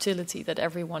as a utility that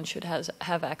everyone should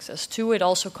have access to. It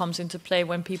also comes into play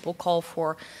when people call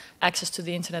for access to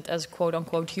the internet as a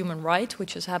quote-unquote human right,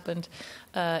 which has happened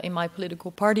in my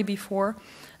political party before,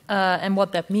 and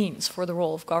what that means for the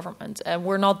role of government. And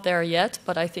we're not there yet,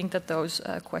 but I think that those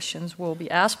questions will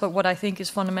be asked. But what I think is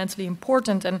fundamentally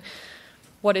important, and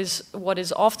what is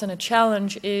often a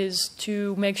challenge, is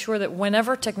to make sure that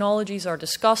whenever technologies are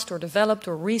discussed or developed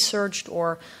or researched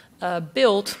or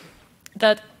built,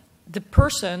 that the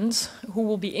persons who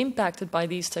will be impacted by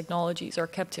these technologies are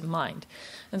kept in mind.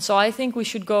 And so I think we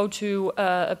should go to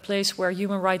a place where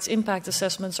human rights impact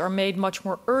assessments are made much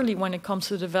more early when it comes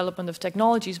to the development of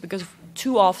technologies, because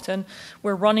too often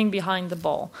we're running behind the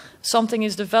ball. Something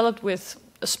is developed with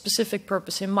a specific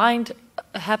purpose in mind,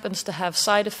 happens to have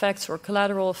side effects or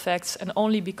collateral effects, and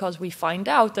only because we find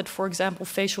out that, for example,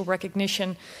 facial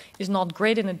recognition is not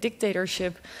great in a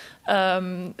dictatorship,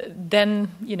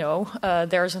 then,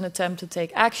 there's an attempt to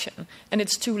take action, and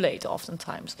it's too late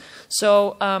oftentimes.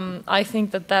 So I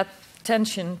think that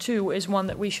tension, too, is one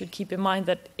that we should keep in mind,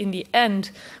 that in the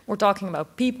end, we're talking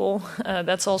about people.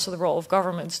 That's also the role of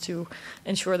governments, to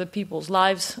ensure that people's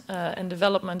lives and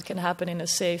development can happen in a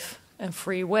safe and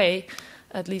free way,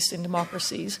 at least in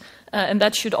democracies. And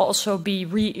that should also be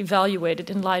re-evaluated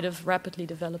in light of rapidly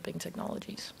developing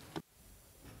technologies.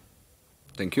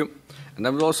 Thank you. And I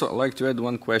would also like to add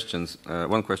one question.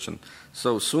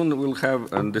 So soon we'll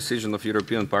have a decision of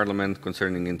European Parliament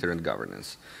concerning internet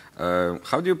governance.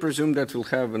 How do you presume that will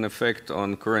have an effect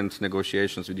on current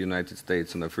negotiations with the United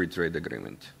States on a free trade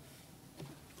agreement?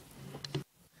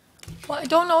 Well, I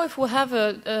don't know if we'll have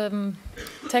a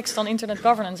text on internet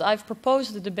governance. I've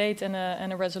proposed a debate and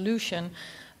a resolution,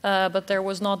 but there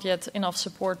was not yet enough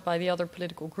support by the other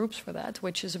political groups for that,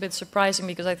 which is a bit surprising,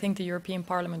 because I think the European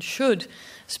Parliament should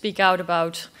speak out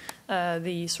about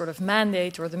the sort of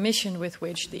mandate or the mission with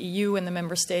which the EU and the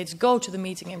member states go to the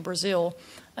meeting in Brazil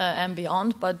and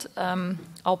beyond. But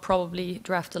I'll probably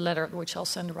draft a letter which I'll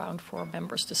send around for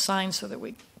members to sign, so that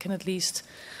we can at least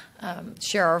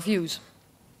share our views.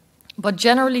 But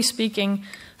generally speaking,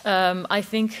 I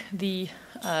think the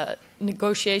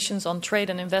negotiations on trade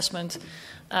and investment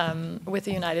with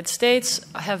the United States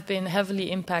have been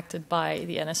heavily impacted by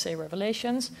the NSA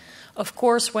revelations. Of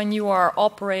course, when you are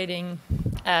operating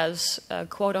as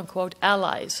quote-unquote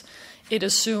allies. It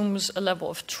assumes a level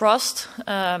of trust,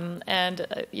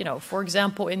 for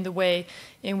example, in the way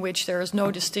in which there is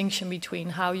no distinction between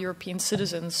how European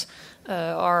citizens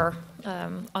are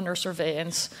under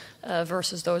surveillance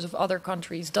versus those of other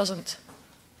countries doesn't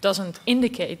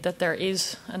indicate that there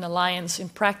is an alliance in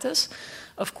practice.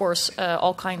 Of course,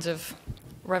 all kinds of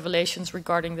revelations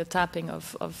regarding the tapping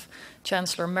of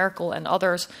Chancellor Merkel and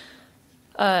others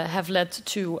have led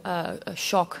to a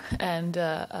shock and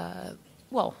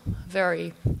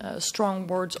very strong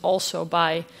words also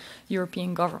by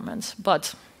European governments.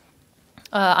 But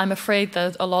I'm afraid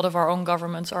that a lot of our own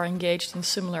governments are engaged in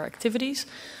similar activities.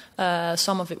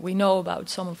 Some of it we know about,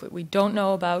 some of it we don't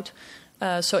know about.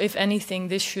 So if anything,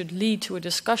 this should lead to a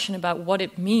discussion about what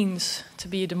it means to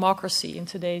be a democracy in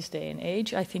today's day and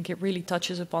age. I think it really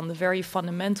touches upon the very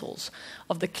fundamentals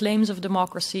of the claims of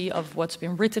democracy, of what's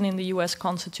been written in the US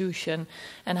Constitution,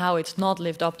 and how it's not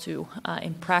lived up to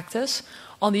in practice.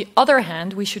 On the other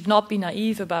hand, we should not be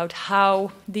naive about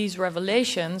how these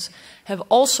revelations have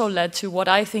also led to what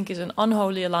I think is an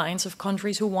unholy alliance of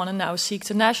countries who want to now seek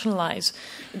to nationalize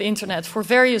the internet for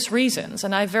various reasons.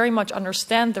 And I very much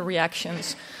understand the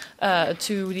reactions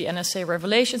to the NSA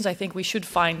revelations. I think we should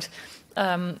find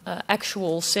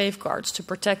actual safeguards to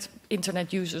protect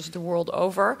internet users the world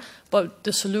over. But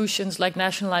the solutions like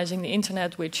nationalizing the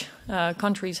internet, which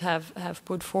countries have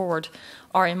put forward,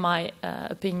 are, in my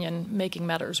opinion, making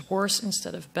matters worse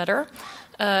instead of better.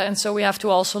 And so we have to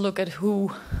also look at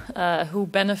who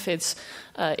benefits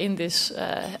in this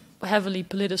heavily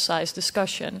politicized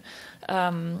discussion,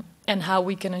 and how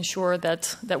we can ensure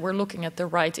that we're looking at the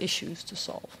right issues to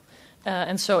solve.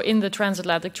 And so in the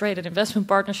Transatlantic Trade and Investment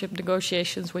Partnership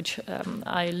negotiations, which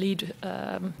I lead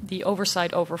the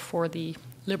oversight over for the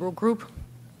Liberal Group,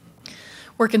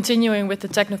 we're continuing with the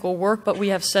technical work, but we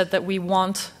have said that we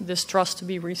want this trust to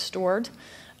be restored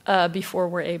before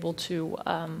we're able to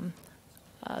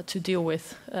deal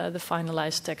with the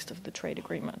finalized text of the trade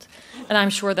agreement. And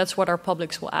I'm sure that's what our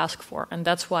publics will ask for. And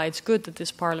that's why it's good that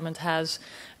this Parliament has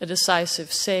a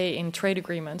decisive say in trade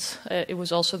agreements. It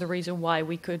was also the reason why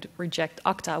we could reject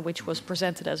ACTA, which was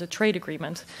presented as a trade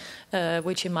agreement,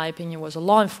 which in my opinion was a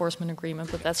law enforcement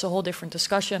agreement, but that's a whole different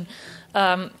discussion.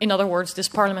 In other words, this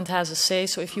Parliament has a say.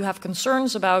 So if you have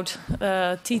concerns about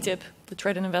TTIP, the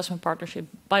Trade and Investment Partnership,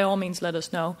 by all means let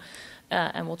us know,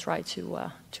 and we'll try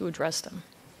to address them.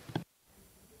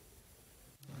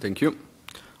 Thank you.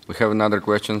 We have another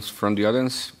questions from the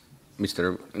audience.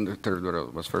 Mr. in the third row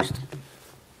was first.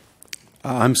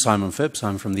 I'm Simon Phipps.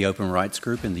 I'm from the Open Rights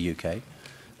Group in the UK.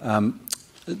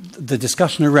 The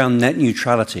discussion around net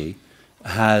neutrality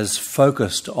has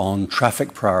focused on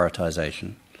traffic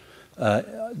prioritization.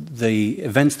 The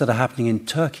events that are happening in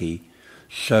Turkey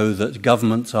show that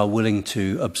governments are willing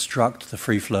to obstruct the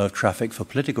free flow of traffic for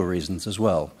political reasons as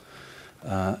well.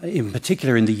 In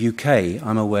particular in the UK,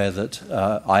 I'm aware that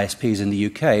ISPs in the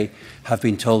UK have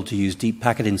been told to use deep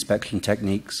packet inspection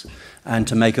techniques and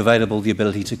to make available the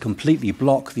ability to completely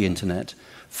block the internet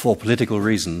for political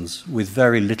reasons with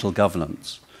very little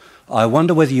governance. I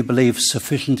wonder whether you believe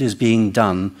sufficient is being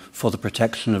done for the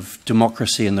protection of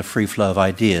democracy and the free flow of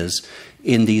ideas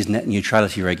in these net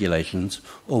neutrality regulations,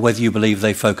 or whether you believe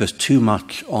they focus too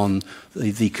much on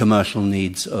the commercial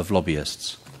needs of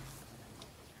lobbyists.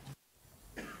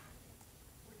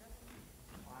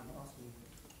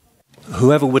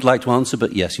 Whoever would like to answer,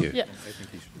 but yes, you. Yeah.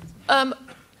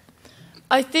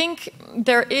 I think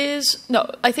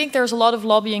there's a lot of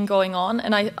lobbying going on,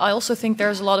 and I also think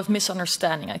there's a lot of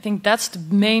misunderstanding. I think that's the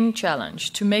main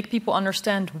challenge, to make people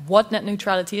understand what net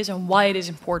neutrality is and why it is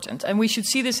important. And we should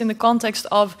see this in the context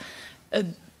of a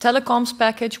telecoms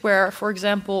package where, for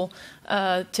example,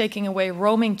 taking away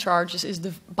roaming charges is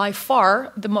by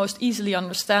far the most easily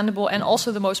understandable and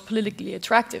also the most politically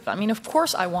attractive. I mean, of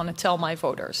course I want to tell my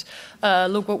voters,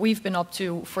 look what we've been up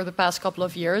to for the past couple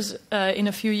of years. In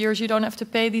a few years you don't have to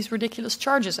pay these ridiculous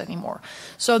charges anymore.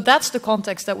 So that's the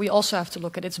context that we also have to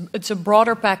look at. It's a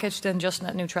broader package than just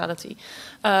net neutrality.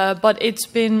 But it's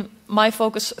been my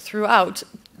focus throughout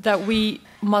that we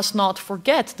must not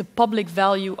forget the public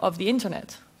value of the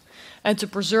internet, and to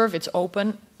preserve its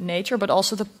open nature, but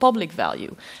also the public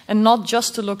value. And not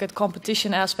just to look at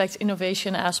competition aspects,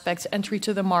 innovation aspects, entry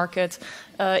to the market,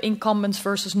 incumbents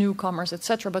versus newcomers,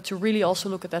 etc., but to really also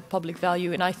look at that public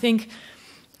value. And I think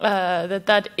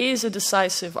that is a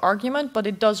decisive argument, but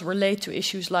it does relate to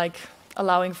issues like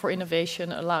allowing for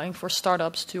innovation, allowing for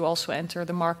startups to also enter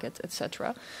the market,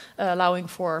 etc., allowing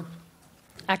for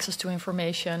access to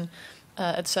information,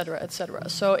 etc., etc.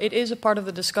 So it is a part of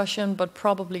the discussion, but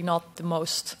probably not the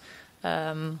most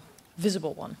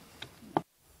visible one.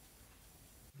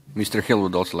 Mr. Hill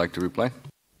would also like to reply.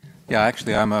 Yeah,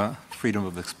 actually, I'm a freedom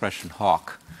of expression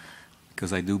hawk,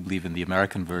 because I do believe in the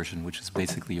American version, which is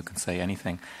basically you can say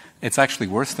anything. It's actually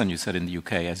worse than you said in the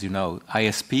UK. As you know,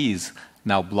 ISPs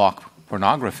now block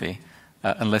pornography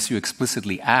unless you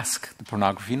explicitly ask the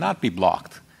pornography not be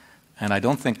blocked. And I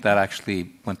don't think that actually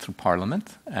went through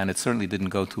Parliament, and it certainly didn't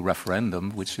go to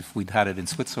referendum, which if we'd had it in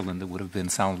Switzerland, it would have been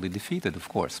soundly defeated, of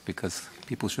course, because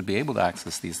people should be able to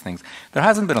access these things. There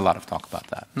hasn't been a lot of talk about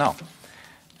that, no.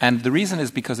 And the reason is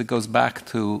because it goes back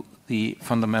to the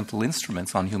fundamental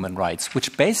instruments on human rights,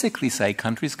 which basically say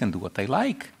countries can do what they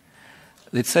like.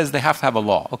 It says they have to have a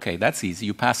law. Okay, that's easy,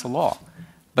 you pass a law.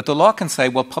 But the law can say,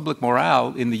 well, public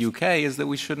morale in the UK is that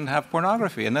we shouldn't have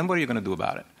pornography, and then what are you going to do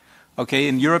about it? Okay,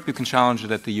 in Europe, you can challenge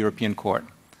it at the European Court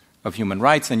of Human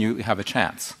Rights, and you have a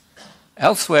chance.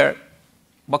 Elsewhere,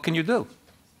 what can you do?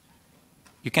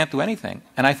 You can't do anything.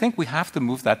 And I think we have to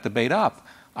move that debate up.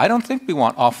 I don't think we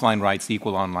want offline rights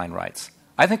equal online rights.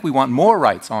 I think we want more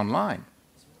rights online.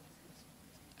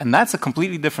 And that's a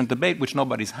completely different debate, which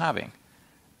nobody's having.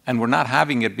 And we're not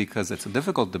having it because it's a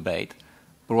difficult debate.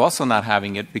 We're also not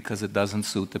having it because it doesn't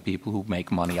suit the people who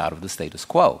make money out of the status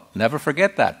quo. Never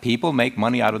forget that. People make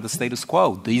money out of the status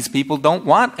quo. These people don't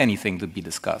want anything to be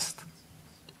discussed.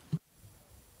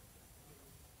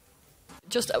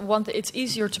 Just one thing, it's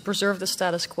easier to preserve the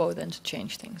status quo than to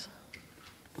change things.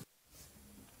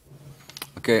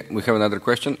 Okay, we have another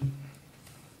question.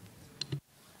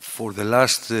 For the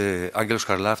last, Angelos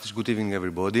Karlaftis, good evening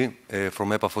everybody,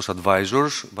 from EPAFOS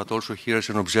Advisors, but also here as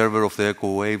an observer of the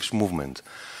Echo Waves movement.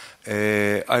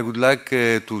 I would like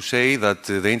to say that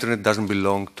the internet doesn't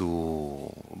belong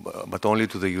to, but only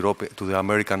to the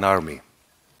American army.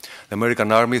 The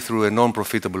American army, through a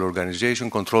non-profitable organization,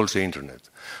 controls the internet.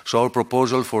 So our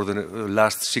proposal for the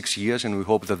last 6 years, and we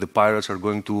hope that the pirates are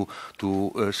going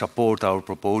to support our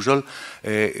proposal,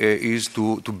 is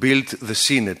to build the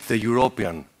CNET, the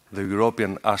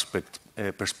European aspect,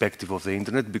 perspective of the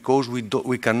internet, because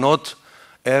we cannot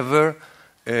ever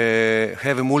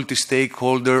have a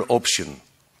multi-stakeholder option.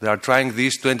 They are trying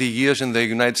this 20 years and the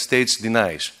United States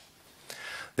denies.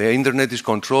 The internet is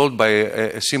controlled by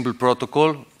a simple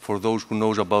protocol, for those who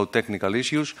knows about technical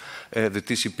issues, the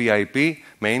TCP/IP,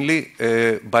 mainly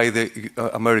by the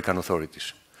American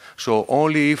authorities. So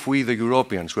only if we, the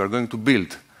Europeans, we are going to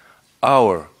build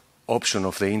our option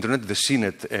of the internet, the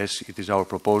CNET as it is our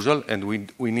proposal, and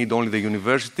we need only the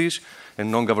universities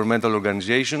and non-governmental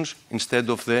organizations instead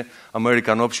of the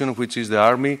American option, which is the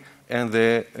army and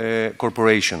the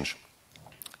corporations.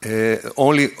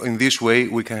 Only in this way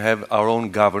we can have our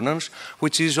own governance,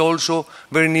 which is also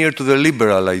very near to the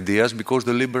liberal ideas, because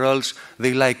the liberals,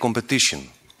 they like competition.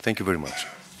 Thank you very much.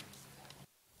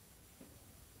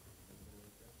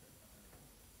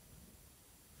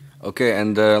 Okay,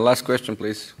 and last question,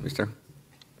 please, Mr.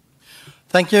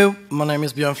 Thank you. My name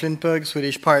is Björn Flintberg,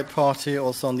 Swedish Pirate Party,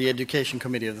 also on the Education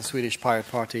Committee of the Swedish Pirate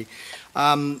Party.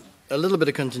 A little bit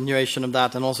of continuation of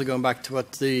that, and also going back to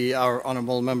what our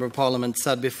Honourable Member of Parliament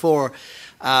said before,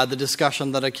 the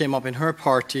discussion that came up in her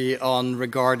party on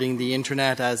regarding the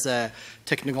Internet as a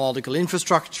technological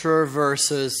infrastructure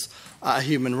versus a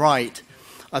human right.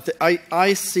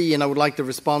 I see, and I would like the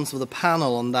response of the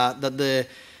panel on that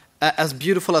as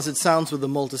beautiful as it sounds with the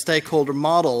multi-stakeholder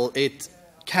model, it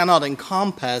cannot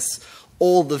encompass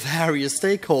all the various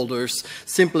stakeholders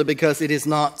simply because it is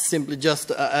not simply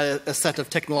just a set of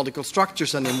technological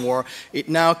structures anymore. It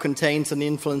now contains and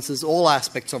influences all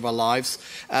aspects of our lives,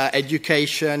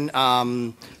 education,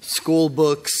 school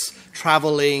books,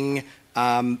 traveling,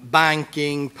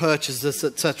 banking, purchases,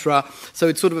 etc. So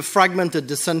it's sort of a fragmented,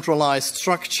 decentralized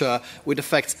structure which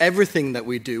affects everything that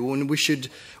we do. And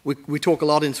we talk a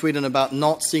lot in Sweden about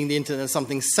not seeing the internet as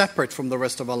something separate from the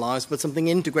rest of our lives, but something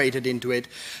integrated into it.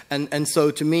 And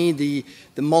so to me, the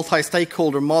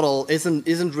multi-stakeholder model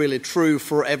isn't really true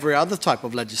for every other type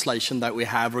of legislation that we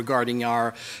have regarding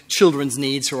our children's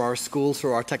needs or our schools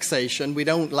or our taxation. We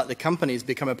don't let the companies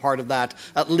become a part of that,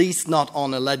 at least not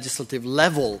on a legislative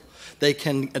level. They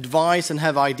can advise and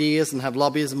have ideas and have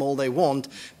lobbyism all they want,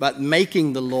 but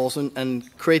making the laws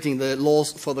and creating the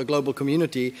laws for the global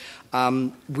community,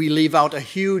 we leave out a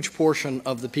huge portion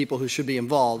of the people who should be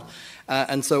involved.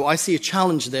 And so I see a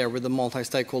challenge there with the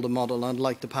multi-stakeholder model, and I'd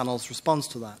like the panel's response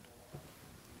to that.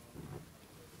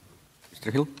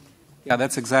 Mr. Hill? Yeah,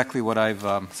 that's exactly what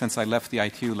since I left the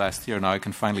ITU last year, now I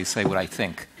can finally say what I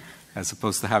think, as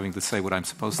opposed to having to say what I'm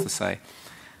supposed to say.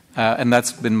 And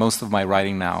that's been most of my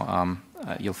writing now.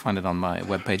 You'll find it on my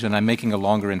webpage. And I'm making a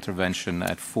longer intervention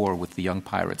at 4 with the young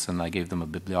pirates, and I gave them a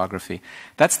bibliography.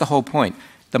 That's the whole point.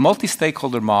 The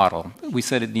multi-stakeholder model, we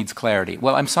said it needs clarity.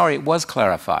 Well, I'm sorry, it was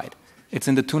clarified. It's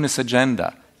in the Tunis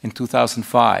Agenda in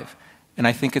 2005. And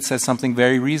I think it says something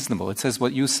very reasonable. It says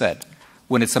what you said.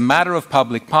 When it's a matter of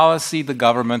public policy, the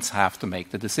governments have to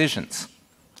make the decisions.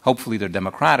 Hopefully they're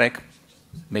democratic.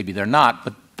 Maybe they're not,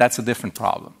 but that's a different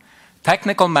problem.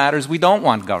 Technical matters, we don't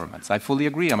want governments. I fully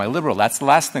agree. I'm a liberal. That's the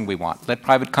last thing we want. Let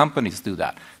private companies do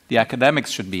that. The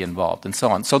academics should be involved, and so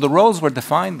on. So the roles were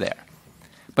defined there.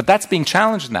 But that's being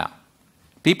challenged now.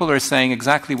 People are saying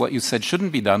exactly what you said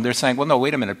shouldn't be done. They're saying, well, no,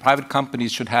 wait a minute. Private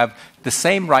companies should have the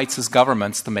same rights as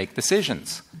governments to make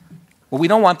decisions. Well, we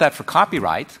don't want that for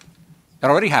copyright. It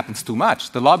already happens too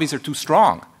much. The lobbies are too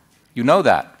strong. You know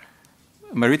that.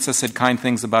 Marietje said kind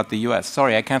things about the U.S.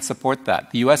 Sorry, I can't support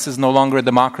that. The U.S. is no longer a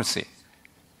democracy.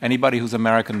 Anybody who's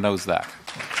American knows that.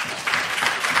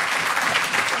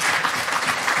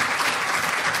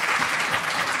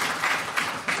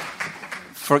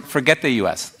 Forget the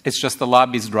U.S. It's just the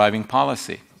lobbies driving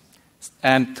policy.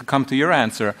 And to come to your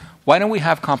answer, why don't we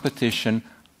have competition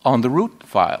on the root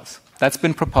files? That's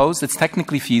been proposed. It's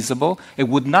technically feasible. It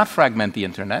would not fragment the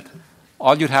internet.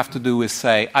 All you'd have to do is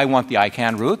say, I want the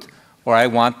ICANN root, or I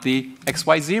want the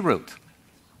XYZ route.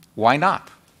 Why not?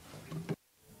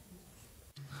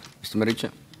 Mr.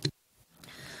 Marietje.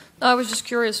 I was just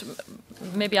curious,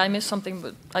 maybe I missed something,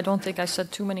 but I don't think I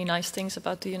said too many nice things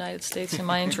about the United States in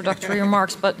my introductory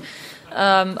remarks, but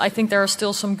I think there are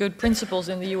still some good principles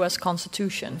in the US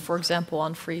Constitution, for example,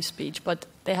 on free speech, but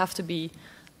they have to be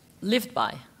lived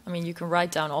by. I mean, you can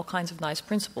write down all kinds of nice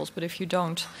principles, but if you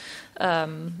don't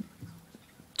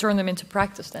turn them into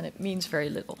practice, then it means very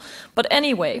little. But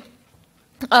anyway,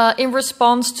 in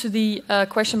response to the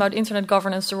question about internet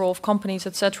governance, the role of companies,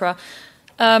 etc.,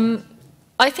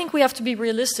 I think we have to be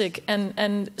realistic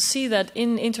and see that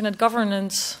in internet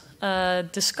governance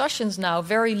discussions now,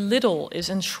 very little is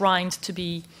enshrined to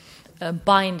be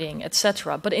binding,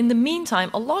 etc. But in the meantime,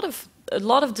 a lot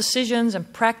of decisions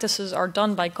and practices are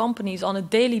done by companies on a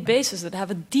daily basis that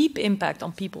have a deep impact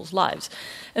on people's lives.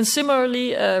 And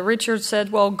similarly, Richard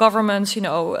said, well, governments,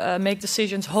 make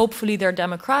decisions, hopefully they're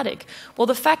democratic. Well,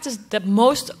 the fact is that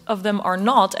most of them are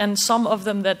not, and some of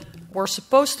them that were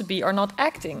supposed to be are not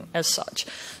acting as such.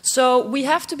 So we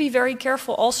have to be very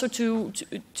careful also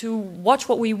to watch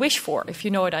what we wish for, if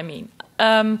you know what I mean.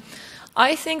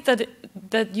 I think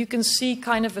that you can see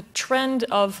kind of a trend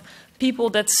of people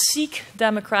that seek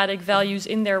democratic values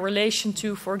in their relation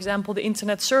to, for example, the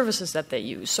internet services that they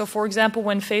use. So, for example,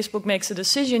 when Facebook makes a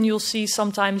decision, you'll see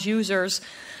sometimes users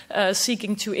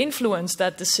seeking to influence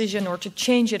that decision or to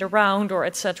change it around or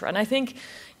etc. And I think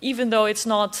even though it's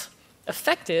not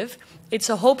effective, it's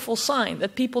a hopeful sign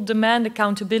that people demand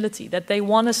accountability, that they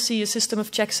want to see a system of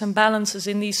checks and balances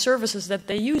in these services that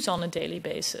they use on a daily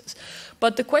basis.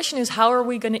 But the question is, how are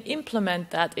we going to implement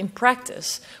that in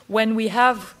practice when we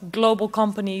have global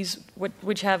companies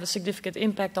which have a significant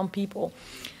impact on people,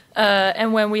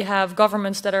 and when we have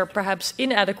governments that are perhaps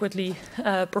inadequately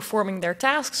performing their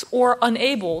tasks or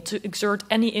unable to exert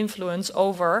any influence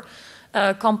over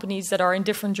companies that are in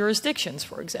different jurisdictions,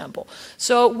 for example.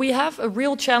 So we have a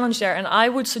real challenge there, and I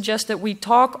would suggest that we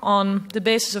talk on the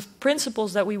basis of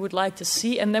principles that we would like to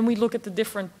see, and then we look at the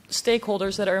different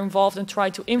stakeholders that are involved and try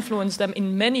to influence them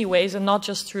in many ways, and not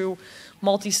just through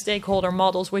multi-stakeholder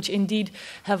models, which indeed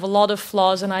have a lot of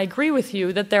flaws. And I agree with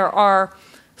you that there are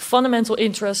fundamental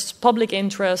interests, public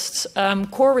interests,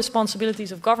 core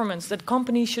responsibilities of governments that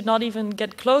companies should not even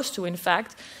get close to, in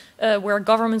fact, where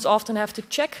governments often have to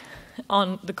check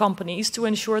on the companies to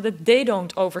ensure that they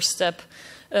don't overstep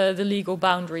the legal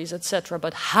boundaries, etc.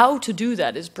 But how to do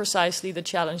that is precisely the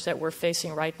challenge that we're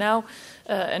facing right now,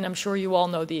 and I'm sure you all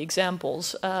know the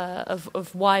examples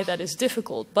of why that is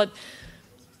difficult. But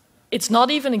it's not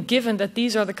even a given that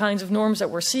these are the kinds of norms that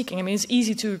we're seeking. I mean, it's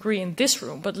easy to agree in this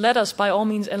room, but let us by all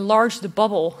means enlarge the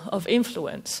bubble of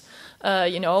influence.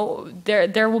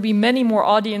 There will be many more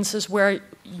audiences where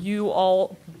you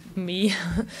all, me,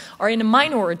 are in a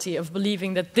minority of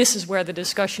believing that this is where the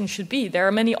discussion should be. There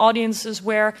are many audiences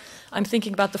where I'm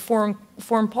thinking about the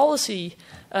foreign policy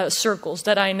circles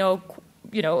that I know,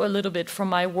 a little bit from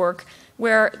my work,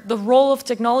 where the role of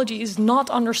technology is not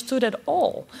understood at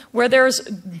all, where there's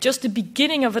just the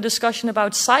beginning of a discussion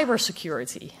about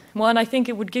cybersecurity. Well, and I think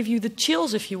it would give you the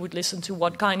chills if you would listen to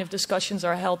what kind of discussions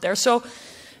are held there. So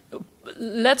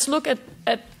let's look at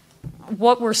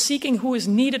what we're seeking, who is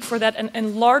needed for that, and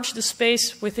enlarge the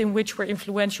space within which we're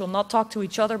influential, not talk to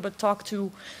each other, but talk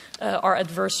to our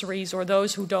adversaries or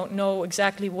those who don't know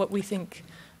exactly what we think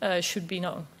should be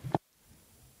known.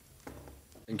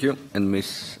 Thank you. And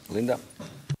Ms. Linda.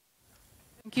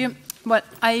 Thank you. Well,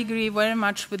 I agree very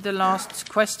much with the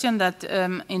last question that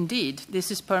indeed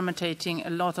this is permeating a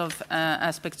lot of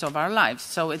aspects of our lives.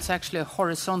 So it's actually a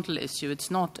horizontal issue. It's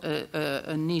not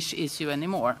a niche issue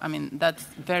anymore. I mean, that's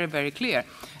very, very clear.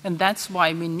 And that's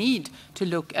why we need to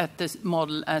look at this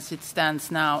model as it stands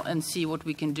now and see what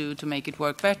we can do to make it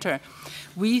work better.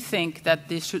 We think that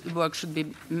this work should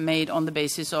be made on the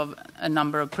basis of a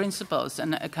number of principles,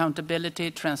 and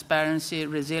accountability, transparency,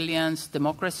 resilience,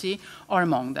 democracy are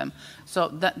among them. So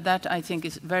that I think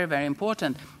is very, very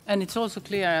important. And it's also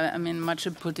clear, I mean,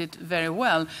 Marietje put it very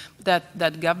well,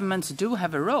 that governments do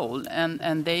have a role,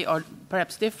 and they are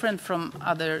perhaps different from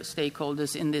other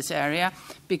stakeholders in this area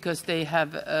because they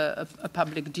have a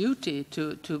public duty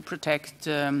to protect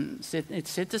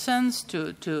its citizens,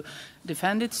 to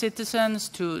defend its citizens,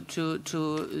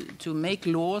 to make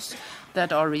laws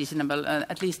that are reasonable.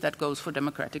 At least that goes for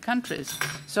democratic countries.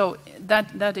 So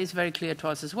that is very clear to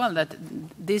us as well, that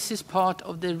this is part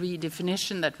of the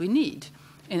redefinition that we need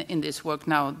in this work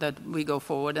now that we go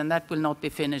forward, and that will not be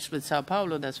finished with Sao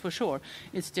Paulo, that's for sure.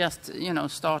 It's just, you know,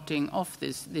 starting off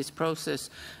this process,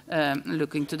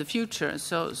 looking to the future.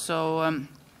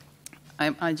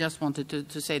 I just wanted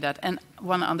to say that. And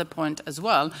one other point as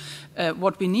well,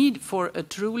 what we need for a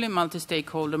truly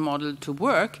multi-stakeholder model to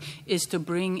work is to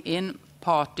bring in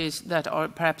parties that are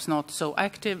perhaps not so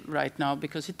active right now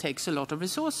because it takes a lot of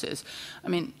resources. I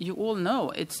mean, you all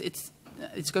know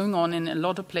it's going on in a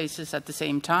lot of places at the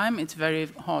same time. It's very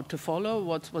hard to follow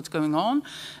what's going on.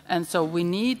 And so we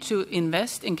need to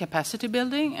invest in capacity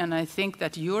building, and I think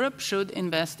that Europe should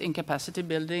invest in capacity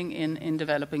building in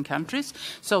developing countries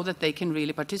so that they can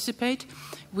really participate.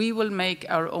 We will make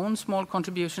our own small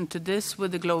contribution to this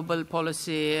with the Global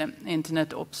Policy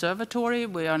Internet Observatory.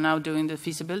 We are now doing the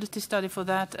feasibility study for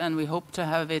that, and we hope to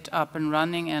have it up and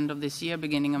running end of this year,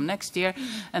 beginning of next year.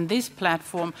 And this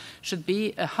platform should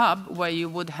be a hub where you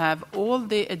would have all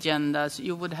the agendas,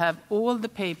 you would have all the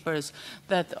papers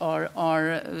that are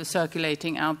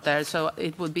circulating out there. So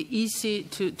it would be easy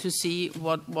to see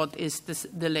what is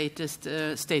the latest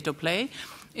state of play.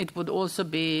 It would also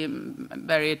be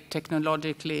very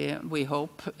technologically, we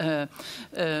hope,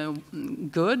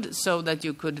 good, so that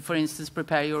you could, for instance,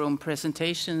 prepare your own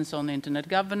presentations on internet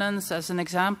governance as an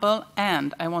example.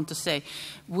 And I want to say,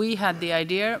 we had the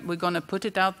idea, we're going to put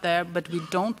it out there, but we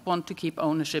don't want to keep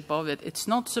ownership of it. It's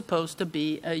not supposed to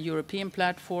be a European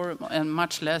platform, and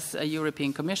much less a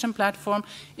European Commission platform.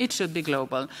 It should be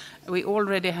global. We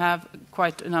already have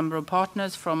quite a number of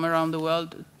partners from around the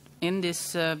world in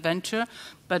this venture,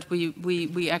 but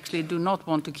we actually do not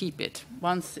want to keep it.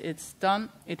 Once it's done,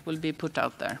 it will be put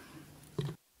out there.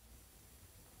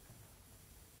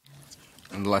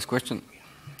 And the last question.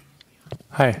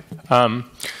 Hi.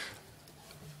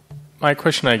 My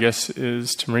question, I guess,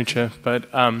 is to Marietje, but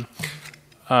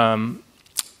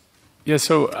yeah,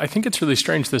 so I think it's really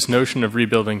strange, this notion of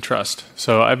rebuilding trust.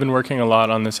 So I've been working a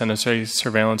lot on this NSA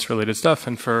surveillance-related stuff,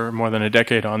 and for more than a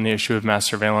decade on the issue of mass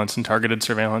surveillance and targeted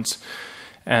surveillance.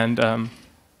 And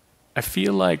I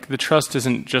feel like the trust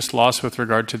isn't just lost with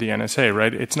regard to the NSA,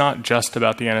 right? It's not just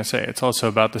about the NSA. It's also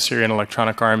about the Syrian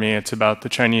Electronic Army. It's about the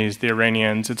Chinese, the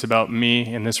Iranians. It's about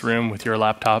me in this room with your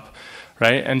laptop,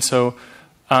 right? And so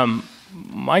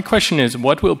my question is,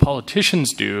 what will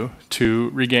politicians do to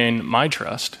regain my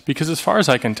trust? Because as far as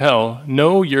I can tell,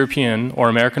 no European or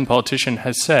American politician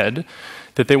has said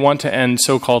that they want to end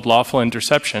so-called lawful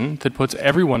interception that puts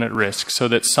everyone at risk so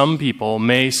that some people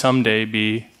may someday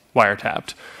be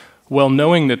wiretapped. Well,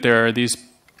 knowing that there are these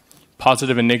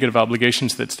positive and negative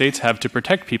obligations that states have to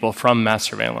protect people from mass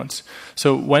surveillance.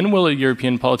 So when will a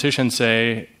European politician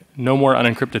say, no more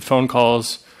unencrypted phone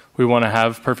calls, we want to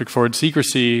have perfect forward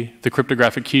secrecy, the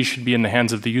cryptographic key should be in the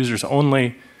hands of the users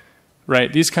only,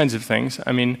 right? These kinds of things.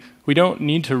 I mean, we don't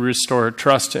need to restore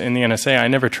trust in the NSA. I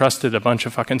never trusted a bunch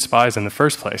of fucking spies in the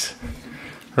first place,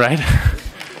 right?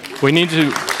 We need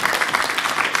to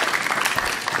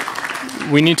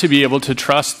be able to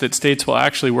trust that states will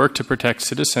actually work to protect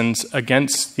citizens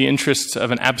against the interests of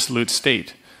an absolute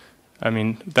state. I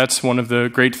mean, that's one of the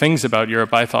great things about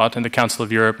Europe, I thought, and the Council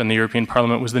of Europe and the European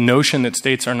Parliament, was the notion that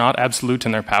states are not absolute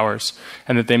in their powers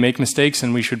and that they make mistakes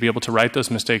and we should be able to right those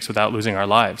mistakes without losing our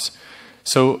lives.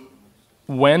 So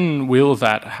when will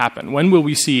that happen? When will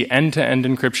we see end-to-end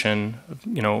encryption,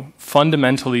 you know,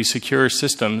 fundamentally secure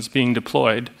systems being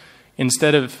deployed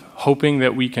instead of hoping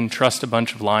that we can trust a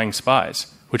bunch of lying spies,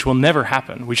 which will never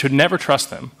happen? We should never trust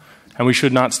them, and we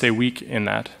should not stay weak in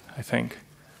that, I think.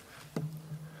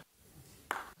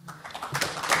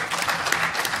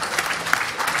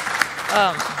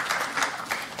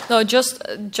 No,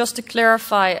 just to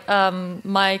clarify,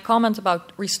 my comment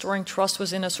about restoring trust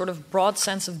was in a sort of broad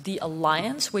sense of the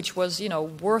alliance, which was,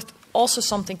 worth also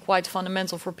something quite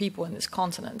fundamental for people in this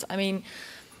continent. I mean,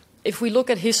 if we look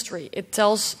at history, it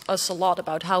tells us a lot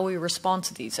about how we respond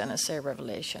to these NSA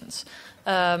revelations.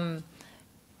 There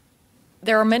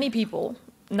are many people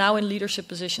now in leadership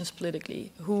positions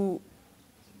politically who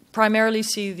primarily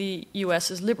see the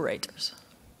US as liberators.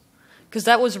 Because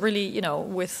that was really,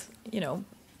 with,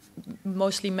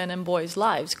 mostly men and boys'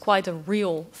 lives, quite a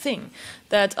real thing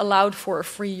that allowed for a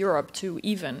free Europe to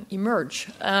even emerge.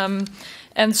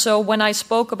 And so when I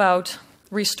spoke about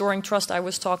restoring trust, I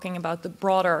was talking about the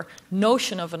broader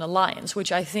notion of an alliance,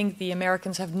 which I think the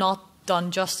Americans have not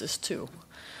done justice to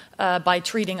by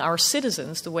treating our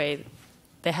citizens the way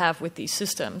they have with these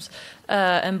systems,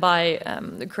 and by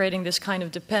creating this kind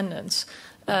of dependence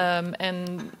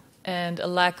and a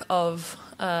lack of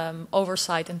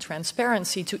oversight and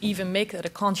transparency to even make that a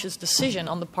conscious decision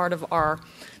on the part of our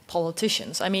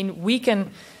politicians. I mean,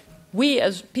 we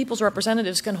as people's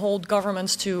representatives can hold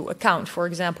governments to account, for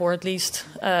example, or at least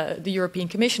the European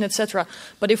Commission, etc.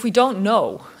 But if we don't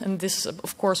know, and this is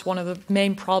of course one of the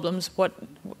main problems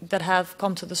that have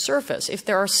come to the surface, if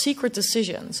there are secret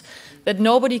decisions that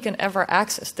nobody can ever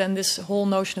access, then this whole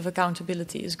notion of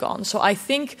accountability is gone. So I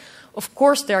think, of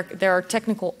course, there are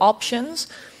technical options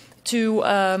to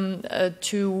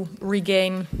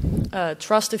regain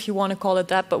trust, if you want to call it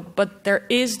that, but there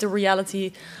is the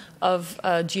reality of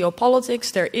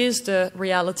geopolitics, there is the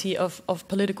reality of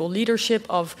political leadership,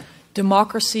 of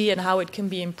democracy and how it can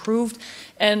be improved.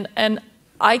 And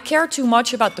I care too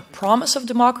much about the promise of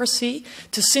democracy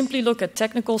to simply look at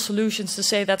technical solutions to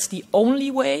say that's the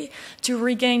only way to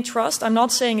regain trust. I'm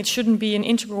not saying it shouldn't be an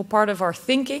integral part of our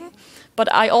thinking,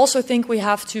 but I also think we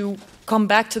have to come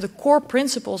back to the core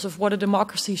principles of what a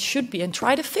democracy should be and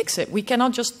try to fix it. We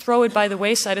cannot just throw it by the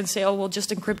wayside and say, oh, we'll just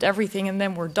encrypt everything and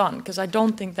then we're done, because I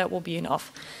don't think that will be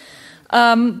enough.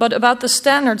 But about the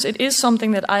standards, it is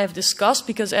something that I have discussed,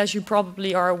 because as you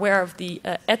probably are aware of, the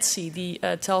ETSI, the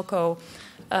telco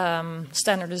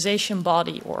standardization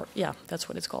body, or yeah, that's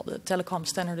what it's called, the telecom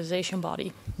standardization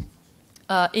body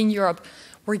in Europe,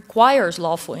 requires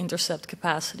lawful intercept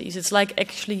capacities. It's like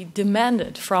actually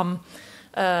demanded from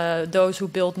those who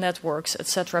build networks,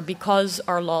 etc., because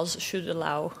our laws should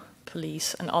allow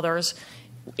police and others,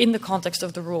 in the context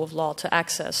of the rule of law, to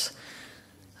access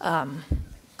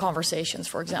conversations,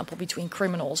 for example, between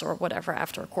criminals or whatever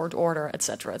after a court order,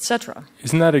 etc., etc.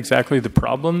 Isn't that exactly the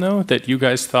problem, though, that you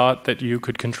guys thought that you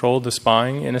could control the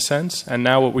spying in a sense? And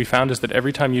now what we found is that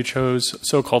every time you chose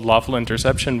so-called lawful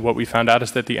interception, what we found out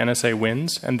is that the NSA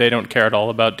wins and they don't care at all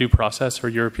about due process or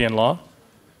European law?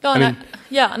 No,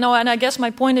 and I guess my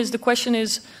point is, the question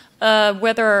is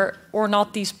whether or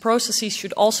not these processes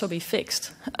should also be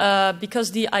fixed.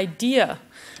 Because the idea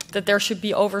that there should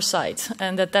be oversight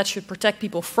and that should protect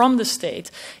people from the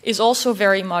state is also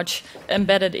very much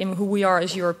embedded in who we are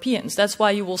as Europeans. That's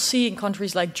why you will see in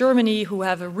countries like Germany, who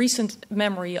have a recent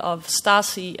memory of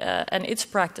Stasi and its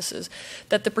practices,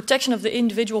 that the protection of the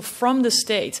individual from the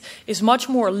state is much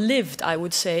more lived, I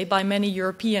would say, by many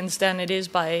Europeans than it is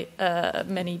by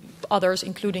many others,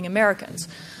 including Americans.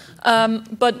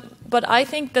 But I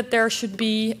think that there should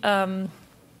be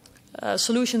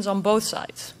solutions on both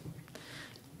sides.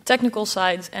 Technical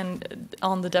side and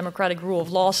on the democratic rule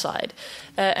of law side.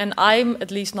 And I'm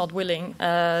at least not willing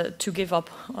to give up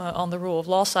on the rule of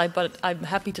law side, but I'm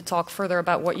happy to talk further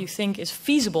about what you think is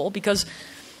feasible, because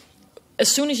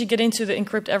as soon as you get into the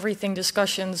encrypt everything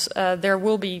discussions, there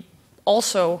will be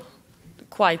also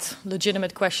quite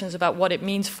legitimate questions about what it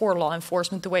means for law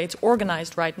enforcement, the way it's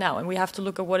organized right now. And we have to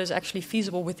look at what is actually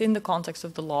feasible within the context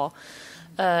of the law.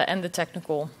 And the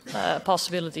technical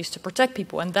possibilities to protect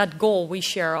people. And that goal we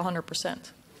share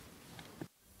 100%.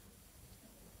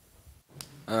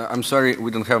 I'm sorry, we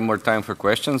don't have more time for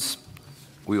questions.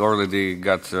 We already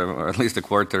got at least a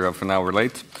quarter of an hour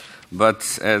late. But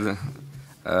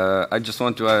I just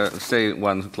want to say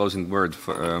one closing word,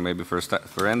 for, maybe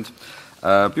for end.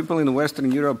 People in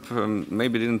Western Europe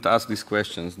maybe didn't ask these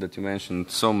questions that you mentioned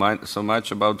so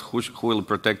much about who will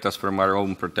protect us from our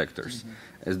own protectors,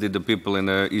 as did the people in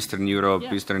Eastern Europe,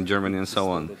 Eastern Germany, and so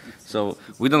on. So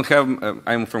we don't have,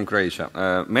 I'm from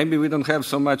Croatia, maybe we don't have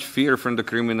so much fear from the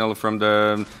criminal, from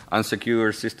the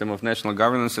unsecure system of national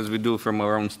governance as we do from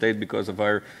our own state because of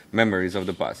our memories of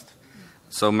the past.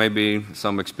 So maybe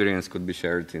some experience could be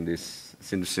shared in this,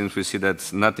 since we see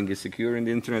that nothing is secure in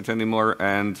the internet anymore,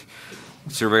 and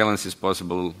surveillance is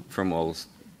possible from all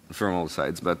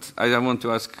sides. But I want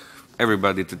to ask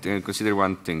everybody to consider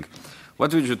one thing.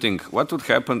 What would you think? What would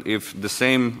happen if the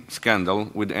same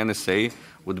scandal with NSA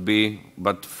would be,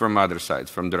 but from other sides,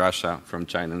 from Russia, from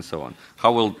China, and so on?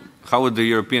 How would the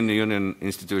European Union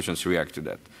institutions react to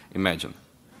that? Imagine.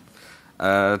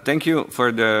 Thank you for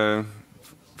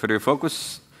your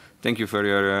focus. Thank you for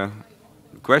your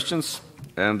questions.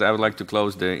 And I would like to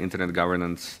close the Internet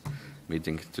Governance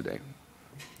meeting today.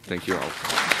 Thank you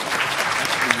all.